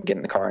able to get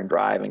in the car and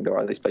drive and go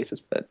all these places.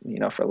 But,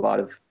 for a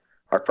lot of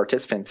our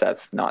participants,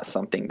 that's not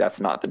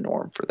the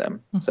norm for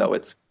them. So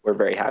we're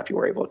very happy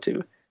we're able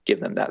to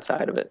give them that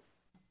side of it.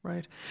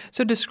 Right.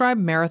 So describe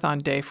Marathon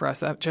Day for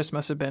us. That just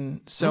must have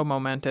been so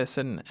momentous.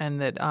 And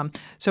that,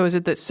 so is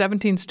it that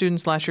 17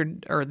 students last year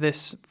or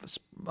this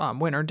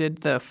winter did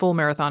the full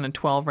marathon and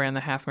 12 ran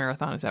the half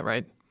marathon? Is that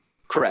right?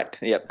 Correct.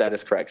 Yep, that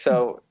is correct.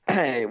 So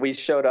we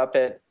showed up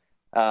at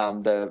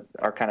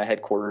our kind of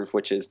headquarters,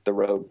 which is the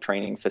road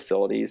training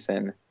facilities,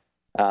 and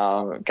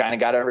kind of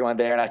got everyone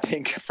there. And I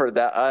think for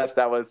us,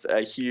 that was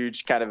a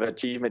huge kind of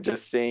achievement,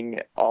 just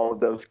seeing all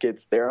of those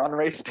kids there on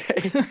race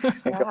day.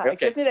 I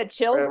can see the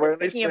chills just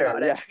thinking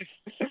about it.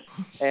 Yeah.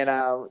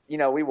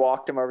 And, we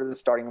walked them over the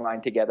starting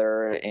line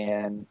together,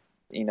 and,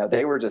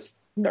 they were just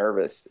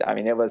nervous. I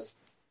mean, it was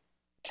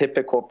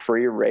typical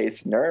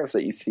pre-race nerves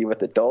that you see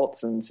with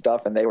adults and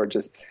stuff. And they were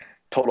just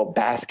total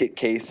basket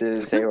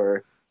cases. They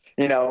were,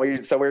 we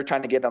were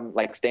trying to get them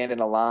like stand in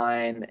a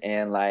line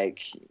and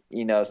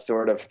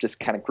sort of just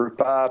kind of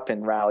group up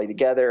and rally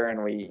together.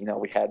 And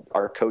we had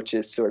our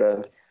coaches sort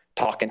of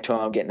talking to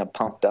them, getting them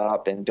pumped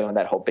up and doing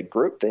that whole big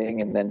group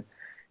thing. And then,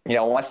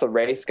 once the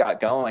race got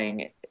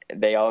going,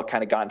 they all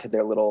kind of got into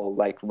their little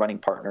running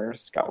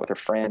partners, got with their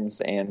friends,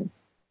 and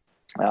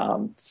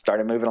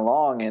started moving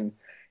along. And,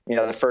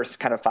 the first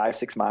kind of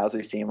 5-6 miles,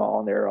 we see them all,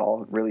 and they're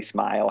all really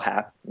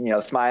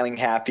smiling,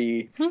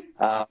 happy,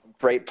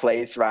 great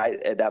place right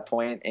at that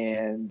point.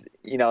 And,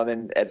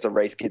 then as the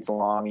race gets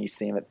along, you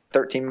see them at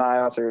 13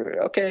 miles,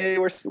 or, okay,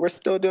 we're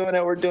still doing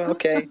it. We're doing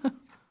okay.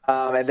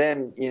 And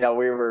then, we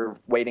were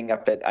waiting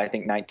up at, I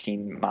think,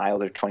 19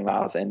 miles or 20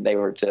 miles. And they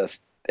were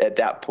just, at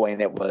that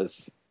point, it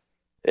was,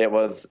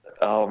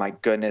 oh my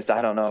goodness,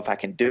 I don't know if I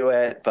can do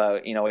it.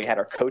 But, we had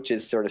our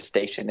coaches sort of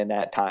stationed in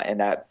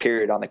that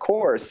period on the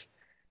course.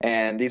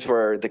 And these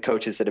were the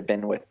coaches that have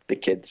been with the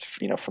kids,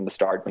 from the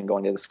start, been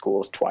going to the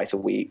schools twice a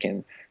week.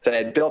 And so they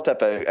had built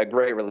up a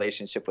great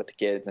relationship with the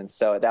kids. And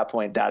so at that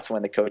point, that's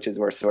when the coaches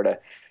were sort of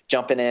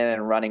jumping in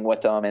and running with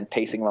them and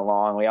pacing them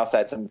along. We also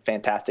had some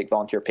fantastic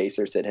volunteer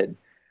pacers that had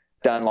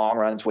done long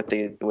runs with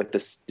the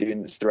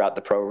students throughout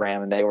the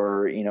program, and they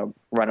were,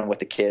 running with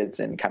the kids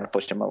and kind of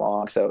pushed them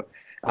along. So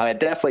it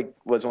definitely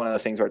was one of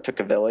those things where it took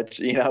a village,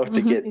 to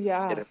get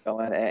it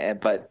going.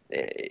 But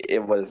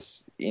it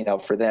was,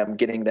 for them,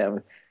 getting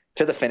them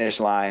to the finish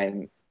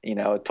line,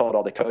 told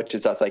all the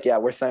coaches, I was like, yeah,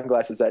 wear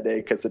sunglasses that day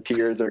because the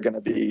tears are going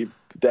to be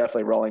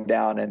definitely rolling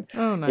down. And,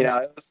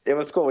 nice. it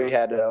was cool. We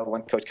had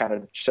one coach kind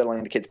of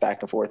shuttling the kids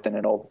back and forth in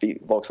an old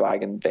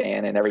Volkswagen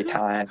van. And every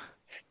time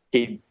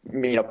he'd,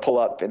 pull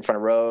up in front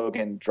of Rogue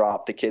and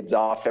drop the kids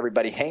off,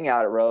 everybody hang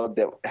out at Rogue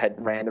that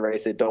had ran the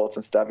race, adults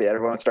and stuff. Yeah,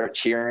 everyone started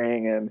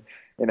cheering. And,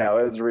 it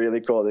was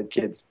really cool. The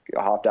kids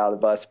hopped out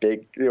of the bus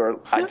or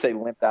I'd say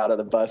limped out of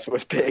the bus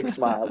with big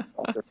smiles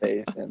across their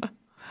face. And,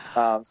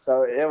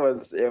 so it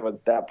was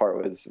that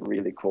part was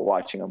really cool,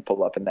 watching them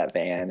pull up in that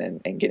van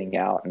and getting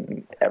out.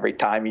 And every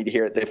time you'd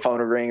hear the phone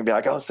would ring and be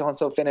like, oh,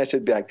 so-and-so finished.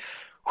 It'd be like,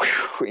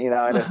 whew,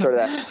 and it's sort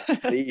of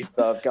that relief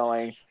of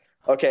going,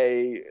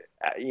 okay,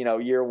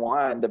 year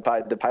one, the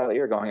pilot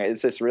year going,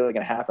 is this really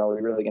going to happen? Are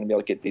we really going to be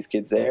able to get these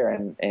kids there?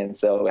 And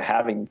so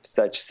having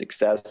such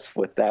success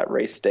with that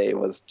race day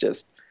was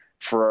just,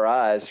 for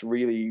us,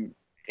 really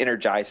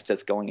energized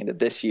us going into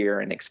this year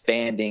and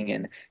expanding,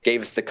 and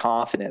gave us the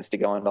confidence to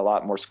go into a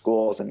lot more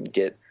schools and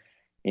get,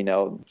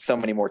 so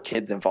many more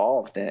kids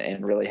involved,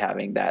 and really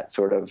having that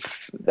sort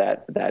of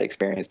that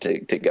experience to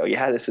go,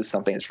 yeah, this is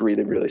something that's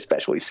really, really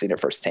special. We've seen it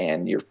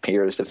firsthand. Your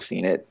peers have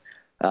seen it,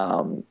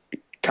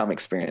 come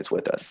experience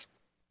with us.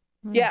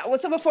 Yeah. Well,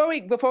 so before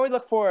we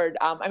look forward,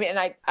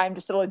 I'm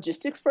just a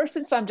logistics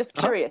person, so I'm just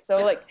curious.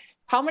 So like,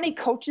 how many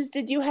coaches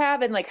did you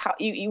have? And like, how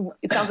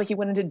it sounds like you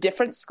went into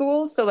different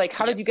schools. So like,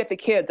 how did you get the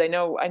kids? I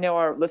know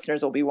our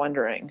listeners will be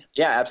wondering.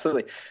 Yeah,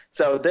 absolutely.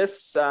 So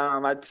this,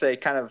 I'd say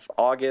kind of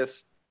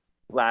August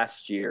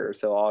last year.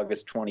 So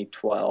August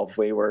 2012,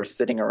 we were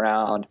sitting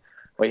around,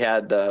 we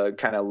had the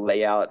kind of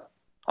layout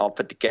all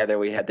put together.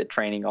 We had the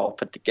training all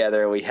put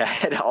together. We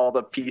had all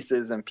the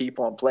pieces and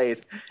people in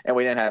place, and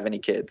we didn't have any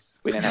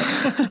kids. We didn't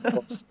have any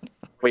kids.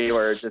 We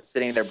were just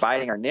sitting there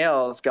biting our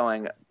nails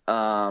going,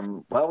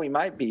 well, we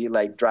might be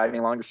like driving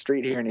along the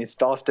street here in East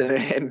Boston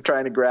and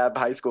trying to grab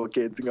high school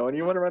kids and going,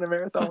 you want to run a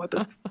marathon with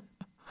us?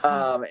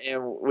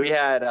 And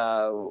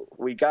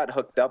we got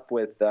hooked up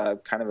with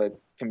kind of a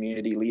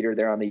community leader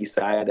there on the east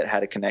side that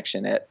had a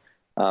connection at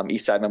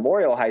Eastside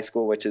Memorial High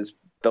School, which is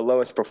the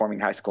lowest performing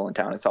high school in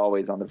town. It's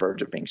always on the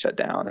verge of being shut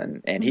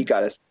down. And he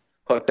got us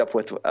hooked up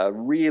with a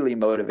really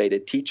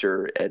motivated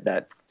teacher at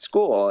that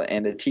school.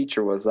 And the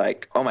teacher was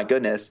like, oh my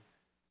goodness,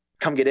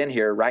 come get in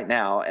here right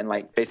now. And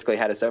like basically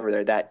had us over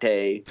there that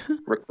day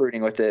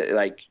recruiting with it,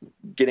 like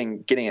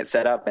getting it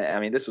set up. And I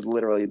mean, this was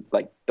literally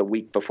like the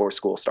week before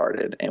school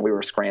started, and we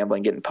were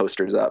scrambling, getting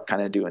posters up,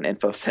 kind of doing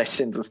info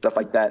sessions and stuff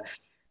like that.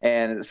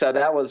 And so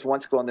that was one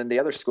school. And then the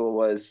other school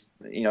was,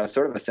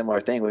 sort of a similar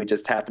thing. We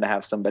just happened to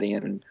have somebody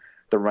in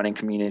the running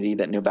community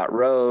that knew about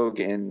Rogue,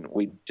 and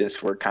we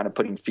just were kind of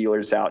putting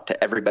feelers out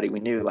to everybody we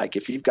knew. Like,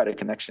 if you've got a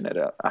connection at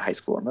a high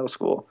school or middle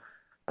school,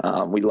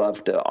 we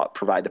love to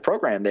provide the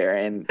program there.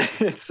 And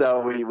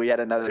so we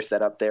had another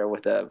setup there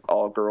with a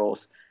all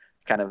girls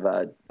kind of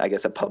I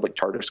guess a public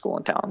charter school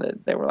in town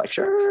that they were like,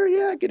 sure,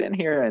 yeah, get in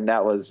here. And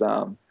that was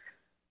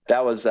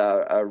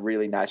a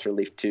really nice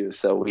relief too.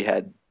 So we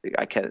had,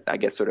 I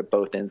guess, sort of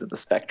both ends of the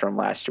spectrum.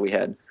 Last year we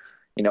had,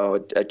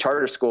 a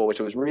charter school, which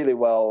was really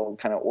well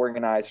kind of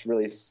organized,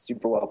 really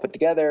super well put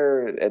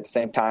together. At the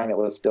same time, it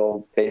was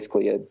still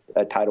basically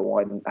a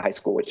Title I high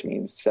school, which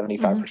means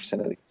 75%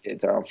 of the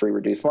kids are on free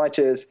reduced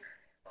lunches.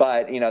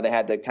 But, they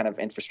had the kind of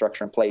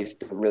infrastructure in place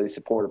to really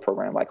support a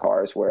program like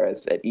ours.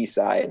 Whereas at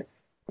Eastside,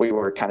 we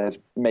were kind of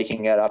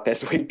making it up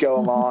as we go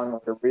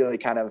along. We're really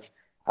kind of,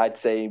 I'd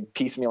say,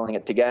 piecemealing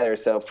it together.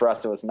 So for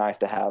us, it was nice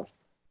to have,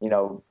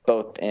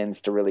 both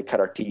ends to really cut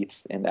our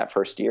teeth in that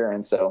first year.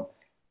 And so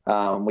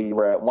we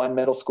were at one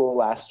middle school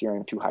last year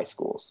and two high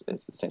schools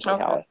is essentially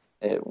how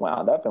it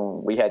wound up.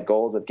 And we had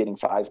goals of getting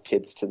 5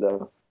 kids to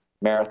the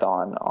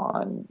marathon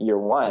on year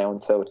one.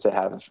 And so to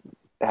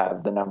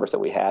have the numbers that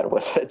we had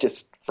was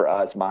just, for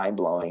us, mind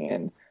blowing.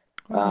 And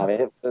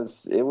it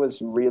was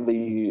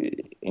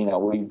really,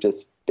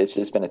 it's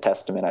just been a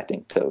testament, I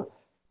think, to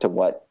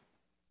what,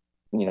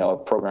 a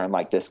program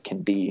like this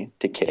can be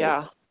to kids.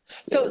 Yeah.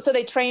 So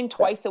they train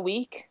twice a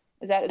week?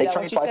 Is that what you said? They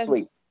train twice a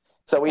week.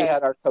 So we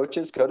had our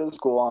coaches go to the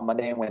school on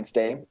Monday and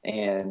Wednesday,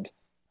 and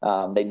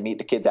they'd meet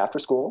the kids after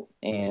school,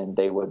 and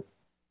they would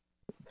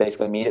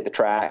basically meet at the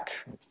track,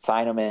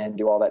 sign them in,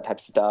 do all that type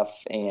of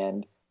stuff.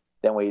 And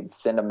then we'd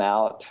send them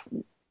out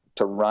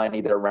to run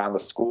either around the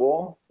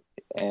school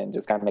and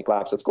just kind of make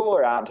laps at school,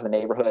 or out into the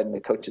neighborhood, and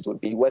the coaches would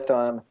be with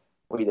them.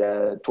 We'd,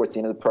 towards the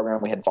end of the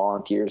program, we had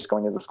volunteers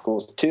going to the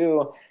schools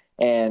too.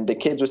 And the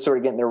kids would sort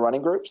of get in their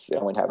running groups,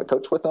 and we'd have a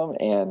coach with them,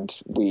 and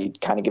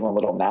we'd kind of give them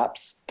little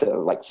maps to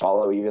like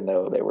follow, even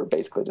though they were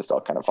basically just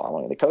all kind of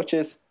following the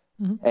coaches.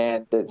 Mm-hmm.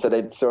 And so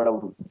they'd sort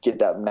of get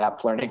that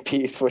map learning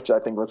piece, which I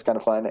think was kind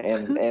of fun.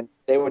 And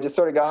they would just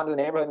sort of go into the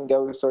neighborhood and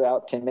go sort of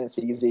out 10 minutes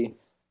easy,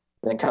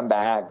 then come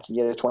back, you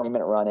get a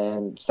 20-minute run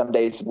in. Some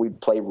days we'd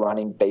play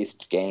running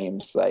based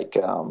games, like,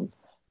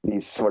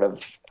 these sort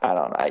of, I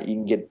don't know, you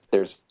can get,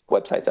 there's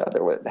websites out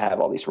there that have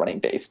all these running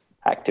based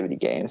activity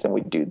games, and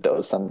we do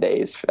those some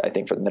days. I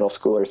think for the middle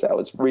schoolers, that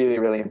was really,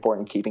 really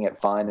important, keeping it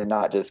fun and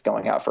not just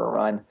going out for a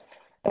run.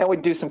 And we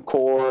do some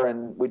core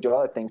and we do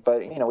other things,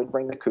 but we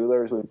bring the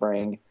coolers, we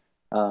bring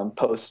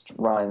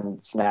post-run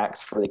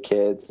snacks for the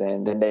kids,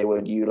 and then they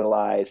would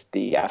utilize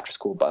the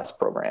after-school bus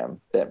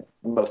program that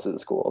most of the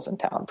schools in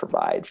town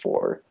provide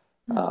for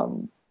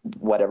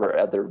whatever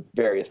other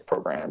various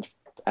programs,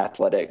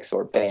 athletics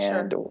or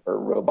band or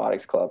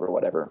robotics club or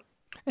whatever.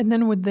 And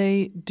then would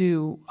they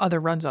do other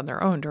runs on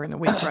their own during the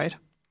week, right?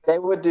 They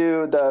would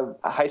do, the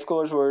high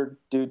schoolers would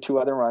do 2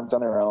 other runs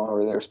on their own,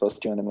 or they were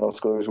supposed to, and the middle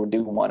schoolers would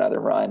do 1 other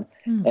run.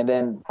 And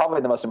then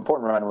probably the most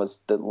important run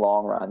was the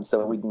long run.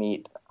 So we'd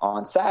meet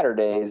on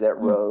Saturdays at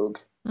Rogue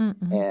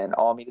and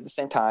all meet at the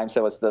same time.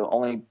 So it's the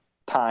only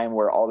time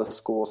where all the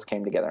schools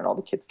came together and all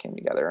the kids came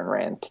together and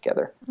ran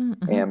together.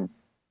 And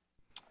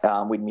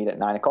we'd meet at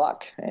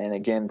 9:00. And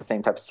again, the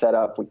same type of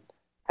setup. We'd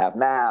have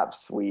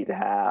maps. We'd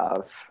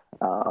have,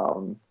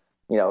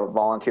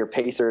 volunteer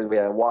pacers. We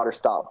had water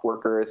stop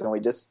workers, and we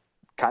just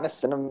kind of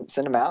send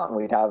them out, and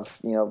we'd have,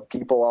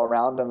 people all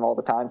around them all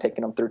the time,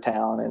 taking them through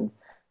town and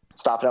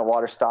stopping at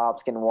water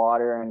stops, getting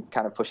water, and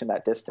kind of pushing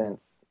that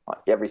distance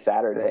every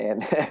Saturday.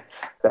 And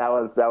that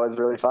was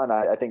really fun.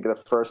 I think the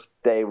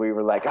first day we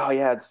were like, oh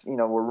yeah, it's,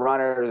 we're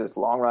runners, it's a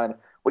long run.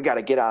 We got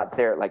to get out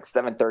there at like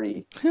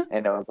 7:30.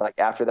 And it was like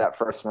after that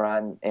first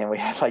run, and we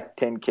had like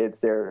 10 kids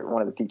there.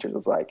 One of the teachers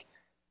was like,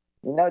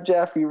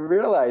 Jeff, you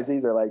realize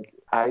these are like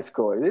high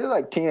schoolers. They're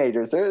like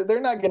teenagers. They're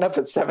not getting up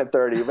at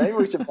 7:30. Maybe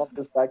we should bump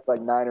this back to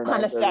like 9 or 9.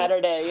 On a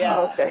Saturday, yeah.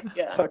 Oh, okay.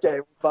 Yeah. Okay,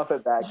 we'll bump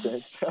it back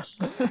then. So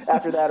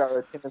after that, our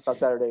attendance on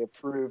Saturday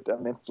improved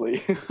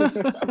immensely.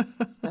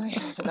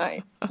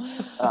 Nice.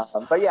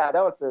 But yeah,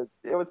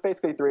 it was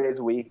basically 3 days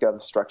a week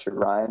of structured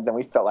runs, and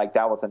we felt like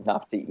that was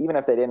enough to, even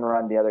if they didn't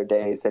run the other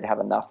days, they'd have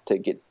enough to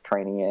get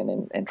training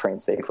in and train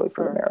safely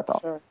for the marathon.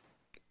 Sure.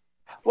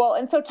 Well,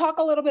 and so talk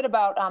a little bit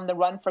about the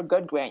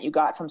Run4Good grant you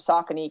got from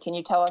Saucony. Can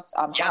you tell us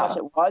how much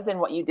it was and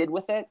what you did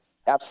with it?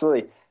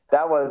 Absolutely.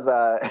 That was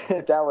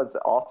that was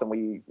awesome.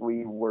 We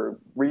were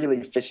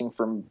really fishing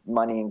for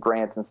money and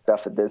grants and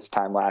stuff at this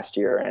time last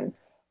year, and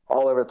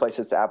all over the place,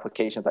 just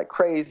applications like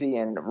crazy.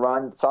 And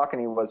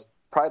Saucony was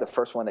probably the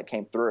first one that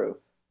came through.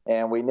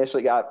 And we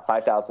initially got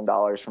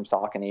 $5,000 from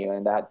Saucony,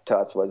 and that to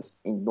us was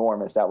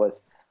enormous. That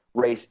was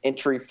race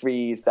entry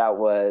fees. That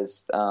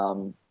was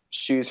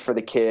shoes for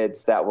the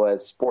kids. That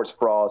was sports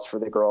bras for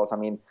the girls. I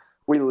mean,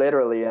 we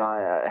literally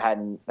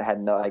had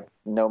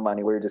no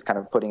money. We were just kind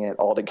of putting it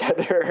all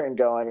together and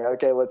going,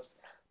 okay,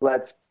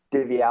 let's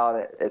divvy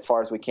out as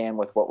far as we can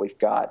with what we've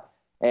got.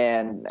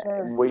 And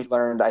we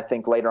learned, I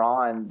think, later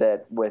on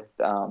that with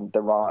the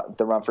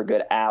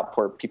Run4Good app,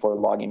 where people are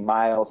logging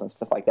miles and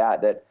stuff like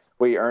that, that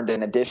we earned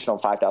an additional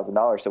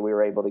 $5,000. So we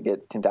were able to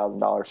get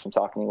 $10,000 from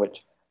Saucony,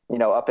 which,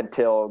 up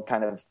until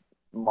kind of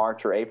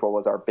March or April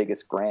was our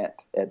biggest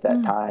grant at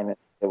that time. It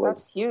was,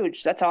 that's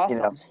huge. That's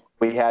awesome.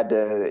 We had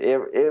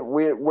to,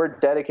 we're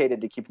dedicated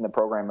to keeping the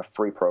program a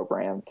free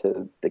program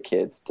to the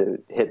kids,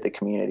 to hit the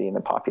community and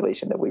the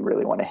population that we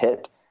really want to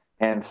hit.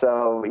 And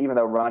so even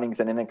though running's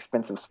an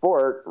inexpensive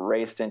sport,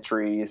 race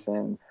entries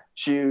and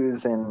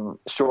shoes and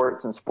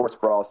shorts and sports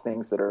bras,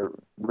 things that are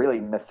really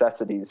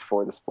necessities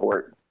for the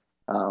sport,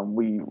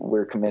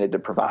 we're committed to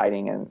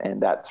providing.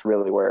 And that's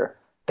really where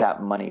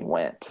that money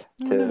went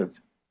to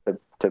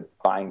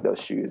buying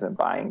those shoes and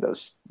buying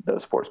those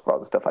sports bras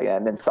and stuff like that.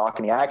 And then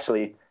Saucony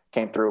actually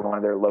came through, one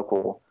of their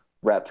local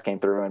reps came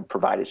through and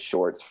provided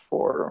shorts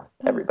for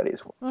everybody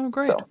as well. Oh,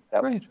 great. So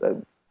that was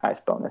a nice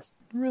bonus.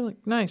 Really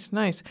nice.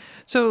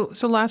 So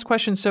last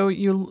question. So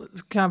you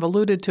kind of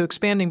alluded to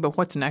expanding, but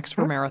what's next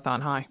for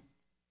Marathon High?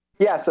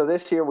 Yeah, so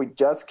this year we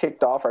just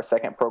kicked off our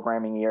second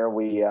programming year.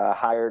 We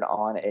hired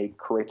on a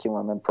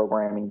curriculum and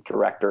programming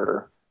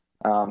director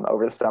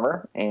over the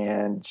summer,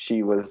 and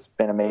she was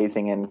been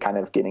amazing in kind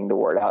of getting the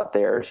word out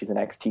there. She's an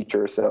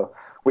ex-teacher, so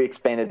we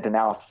expanded to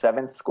now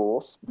 7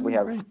 schools. We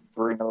have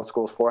 3 middle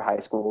schools, 4 high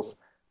schools.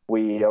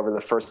 We, over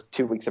the first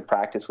 2 weeks of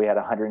practice, we had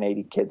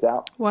 180 kids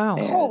out. Wow.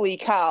 Holy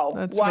cow.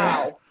 That's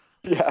wow.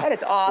 Yeah. That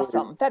is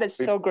awesome. That is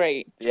so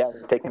great. Yeah,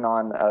 we've taken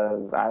on,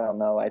 I don't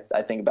know,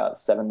 I think about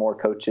 7 more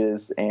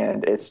coaches,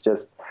 and it's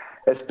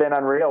been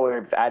unreal.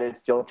 We've added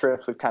field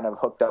trips. We've kind of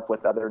hooked up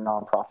with other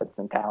nonprofits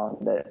in town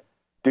that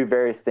do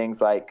various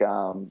things like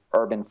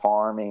urban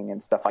farming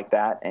and stuff like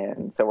that.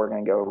 And so we're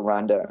going to go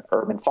run to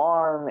urban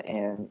farm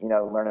and,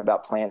 learn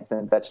about plants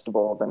and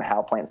vegetables and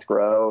how plants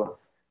grow.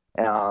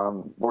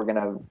 We're going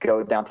to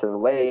go down to the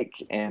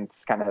lake and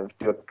kind of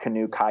do a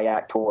canoe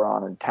kayak tour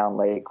on a town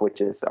lake,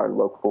 which is our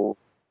local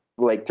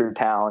lake through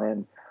town,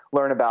 and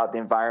learn about the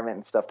environment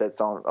and stuff that's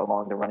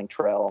along the running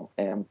trail.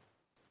 And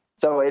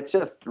so it's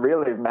just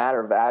really a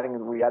matter of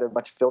we added a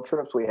bunch of field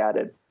trips. We've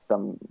added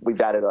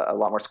a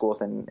lot more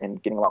schools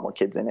and getting a lot more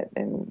kids in it.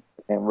 And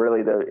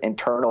really the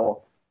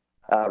internal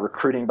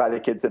recruiting by the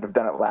kids that have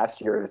done it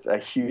last year is a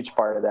huge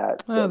part of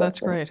that. So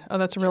that's great. Oh,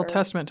 that's a real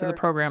testament to the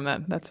program.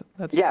 That's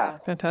yeah,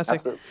 fantastic.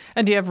 Absolutely.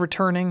 And do you have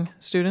returning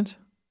students?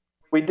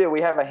 We do.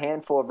 We have a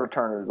handful of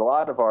returners. A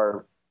lot of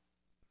our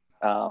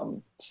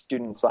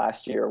students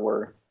last year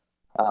were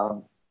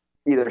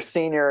either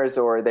seniors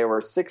or they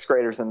were sixth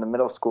graders in the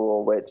middle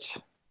school, which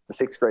the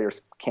sixth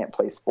graders can't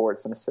play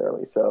sports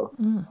necessarily. So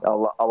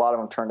a lot of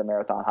them turned to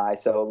Marathon High.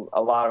 So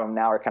a lot of them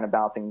now are kind of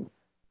bouncing.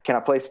 Can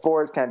I play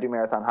sports? Can I do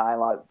Marathon High?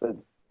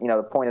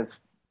 The point is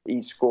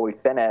each school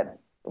we've been at,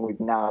 we've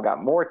now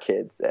got more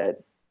kids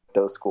at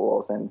those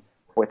schools and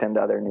within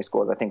the other new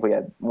schools. I think we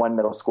had one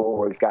middle school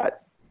where we've got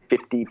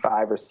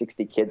 55 or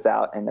 60 kids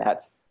out, and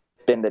that's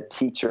been the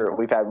teacher.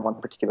 We've had one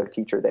particular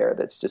teacher there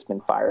that's just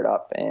been fired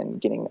up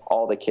and getting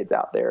all the kids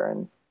out there.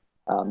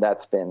 And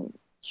that's been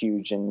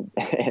huge and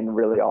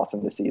really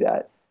awesome to see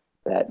that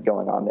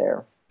going on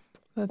there.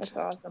 That's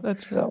awesome.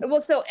 That's cool.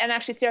 Well, and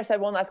actually Sarah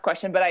said one last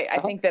question, but I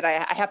think that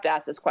I have to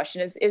ask this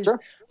question is, Sure.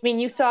 I mean,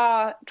 you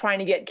saw trying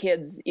to get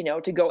kids,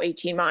 to go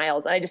 18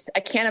 miles. I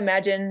can't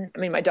imagine. I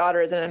mean, my daughter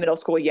isn't in middle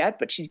school yet,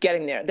 but she's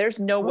getting there. There's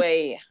no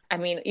way. I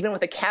mean, even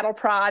with a cattle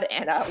prod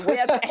and a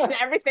whip and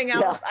everything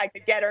else, I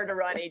could get her to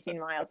run 18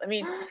 miles. I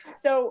mean,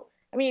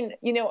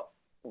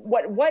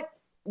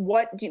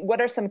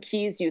 what are some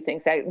keys you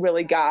think that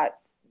really got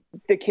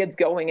the kids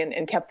going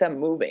and kept them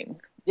moving?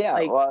 Yeah,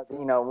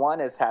 one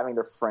is having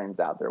their friends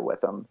out there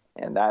with them,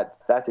 and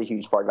that's a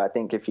huge part of it. I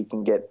think if you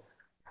can get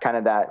kind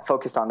of that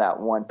focus on that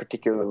one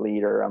particular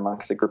leader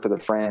amongst a group of the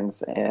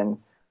friends and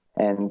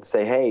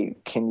say, hey,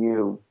 can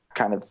you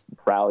kind of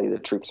rally the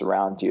troops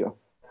around you?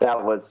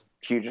 That was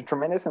huge and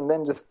tremendous. And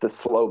then just the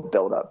slow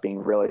buildup,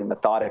 being really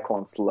methodical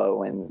and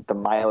slow, and the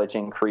mileage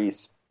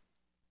increase.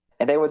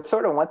 And they would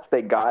sort of, once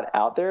they got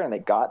out there and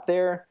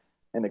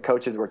the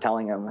coaches were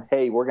telling them,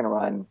 hey, we're going to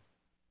run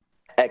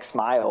X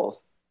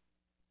miles,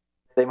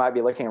 they might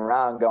be looking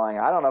around going,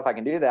 I don't know if I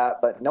can do that,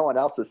 but no one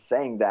else is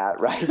saying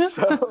that, right?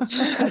 So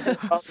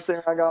I'm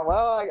sitting around going,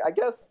 well, I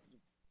guess,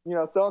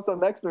 so-and-so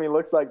next to me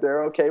looks like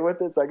they're okay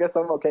with it, so I guess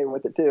I'm okay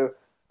with it too.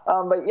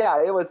 But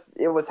yeah, it was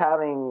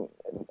having,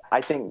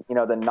 I think,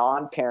 the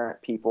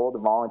non-parent people, the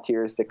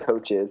volunteers, the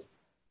coaches,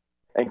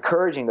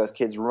 encouraging those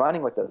kids,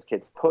 running with those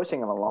kids, pushing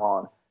them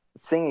along,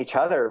 seeing each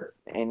other,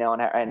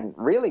 and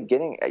really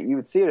you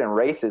would see it in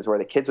races where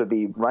the kids would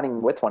be running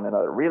with one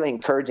another, really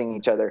encouraging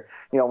each other.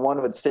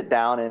 One would sit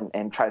down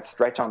and try to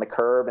stretch on the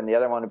curb, and the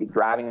other one would be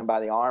grabbing him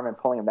by the arm and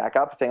pulling him back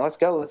up and saying, let's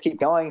go, let's keep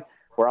going.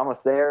 We're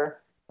almost there.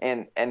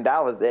 And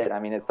that was it. I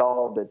mean, it's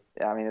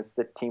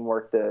the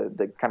teamwork,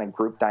 the kind of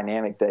group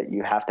dynamic that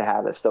you have to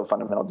have that's so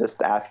fundamental.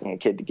 Just asking a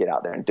kid to get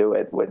out there and do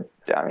it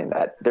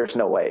there's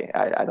no way.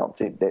 I don't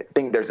think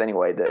there's any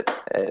way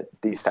that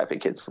these type of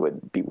kids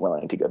would be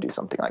willing to go do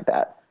something like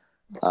that.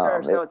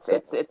 Sure. So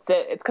it's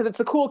because it's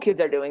the cool kids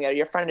are doing it, or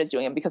your friend is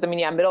doing it. Because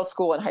middle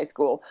school and high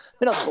school,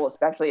 middle school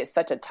especially, is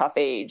such a tough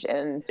age,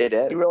 and it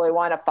is. You really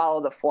want to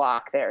follow the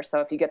flock there. So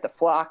if you get the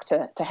flock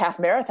to half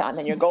marathon,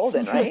 then you're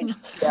golden, right?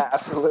 Yeah,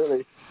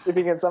 absolutely. If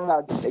you can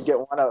somehow get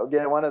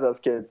one of those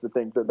kids to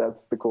think that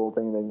that's the cool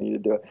thing they need to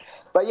do it.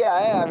 But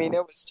yeah, it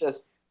was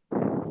just,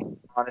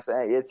 honestly,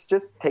 it's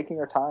just taking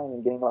your time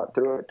and getting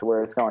through it to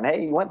where it's going,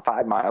 hey, you went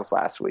 5 miles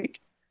last week.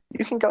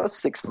 You can go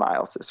 6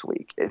 miles this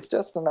week. It's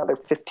just another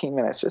 15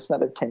 minutes, just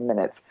another 10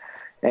 minutes.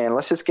 And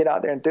let's just get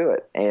out there and do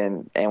it.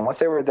 And once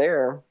they were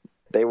there,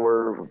 they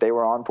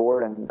were on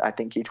board. And I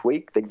think each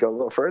week they'd go a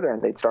little further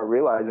and they'd start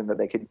realizing that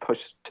they could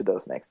push to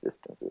those next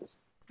distances.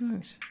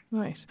 Nice.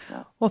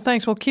 Well,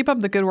 thanks. Well, keep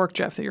up the good work,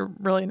 Jeff. You're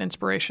really an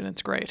inspiration.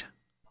 It's great.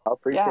 I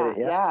appreciate it.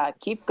 Yeah,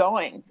 keep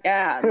going.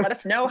 Yeah, let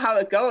us know how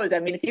it goes. I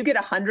mean, if you get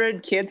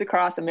 100 kids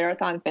across a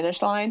marathon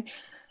finish line,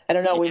 I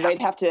don't know, we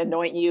might have to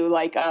anoint you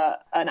like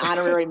an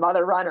honorary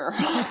mother runner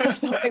or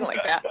something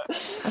like that.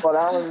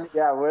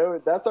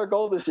 Well, that's our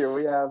goal this year.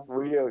 We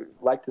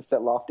like to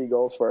set lofty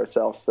goals for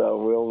ourselves, so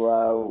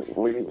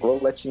we'll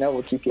let you know.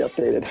 We'll keep you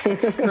updated.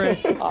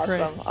 Great.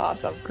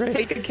 Awesome. Great.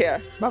 Take good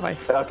care. Bye-bye.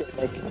 Okay,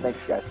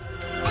 thanks, guys.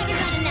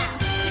 Everybody now,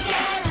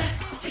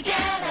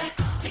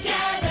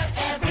 together,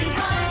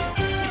 everyone,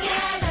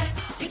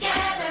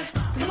 together.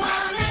 Come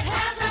on, let's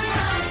have some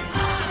fun.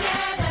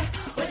 Together,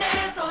 we're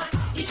there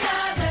for each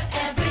other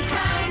every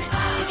time.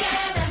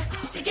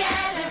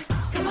 Together,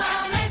 come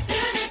on, let's do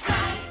this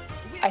right.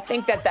 I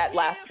think that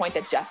last point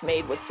that Jeff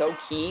made was so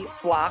key.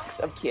 Flocks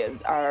of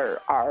kids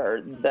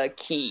are the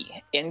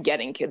key in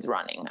getting kids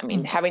running. I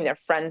mean, having their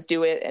friends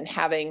do it and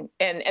then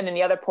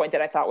the other point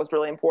that I thought was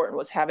really important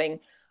was having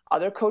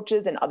other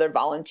coaches and other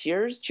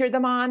volunteers cheer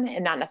them on,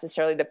 and not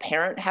necessarily the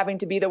parent having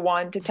to be the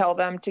one to tell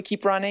them to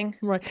keep running.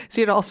 Right.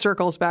 See, it all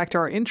circles back to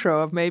our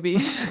intro of maybe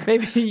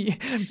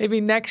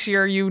next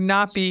year you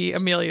not be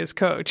Amelia's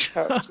coach.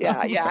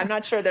 Yeah. I'm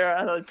not sure there are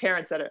other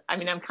parents that are. I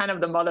mean, I'm kind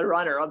of the mother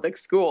runner of the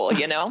school,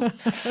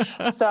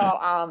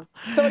 So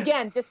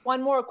again, just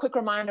one more quick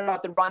reminder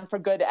about the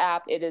Run4Good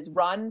app. It is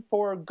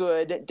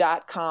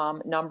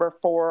run4good.com, number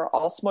 4,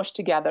 all smushed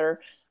together.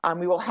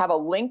 We will have a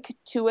link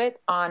to it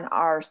on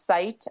our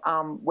site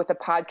with a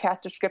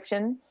podcast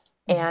description.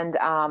 And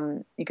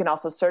you can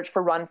also search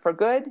for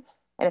Run4Good.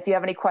 And if you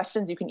have any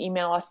questions, you can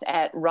email us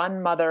at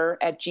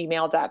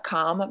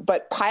runmother@gmail.com.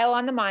 But pile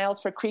on the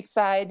miles for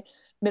Creekside,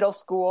 middle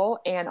school,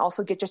 and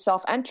also get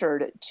yourself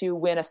entered to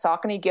win a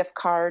Saucony gift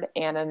card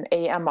and an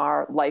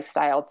AMR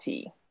lifestyle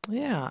tee.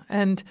 Yeah,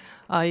 and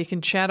you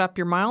can chat up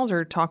your miles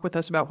or talk with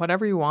us about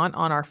whatever you want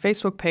on our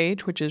Facebook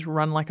page, which is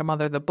Run Like a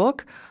Mother, the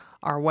book.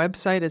 Our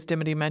website, as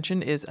Dimity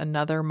mentioned, is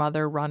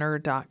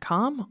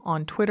anothermotherrunner.com.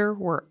 On Twitter,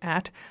 we're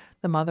at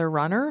The Mother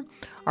Runner.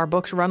 Our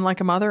books, Run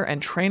Like a Mother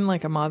and Train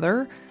Like a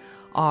Mother,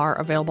 are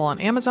available on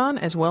Amazon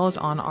as well as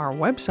on our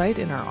website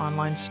in our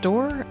online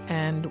store.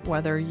 And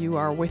whether you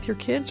are with your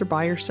kids or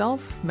by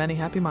yourself, many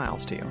happy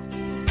miles to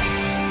you.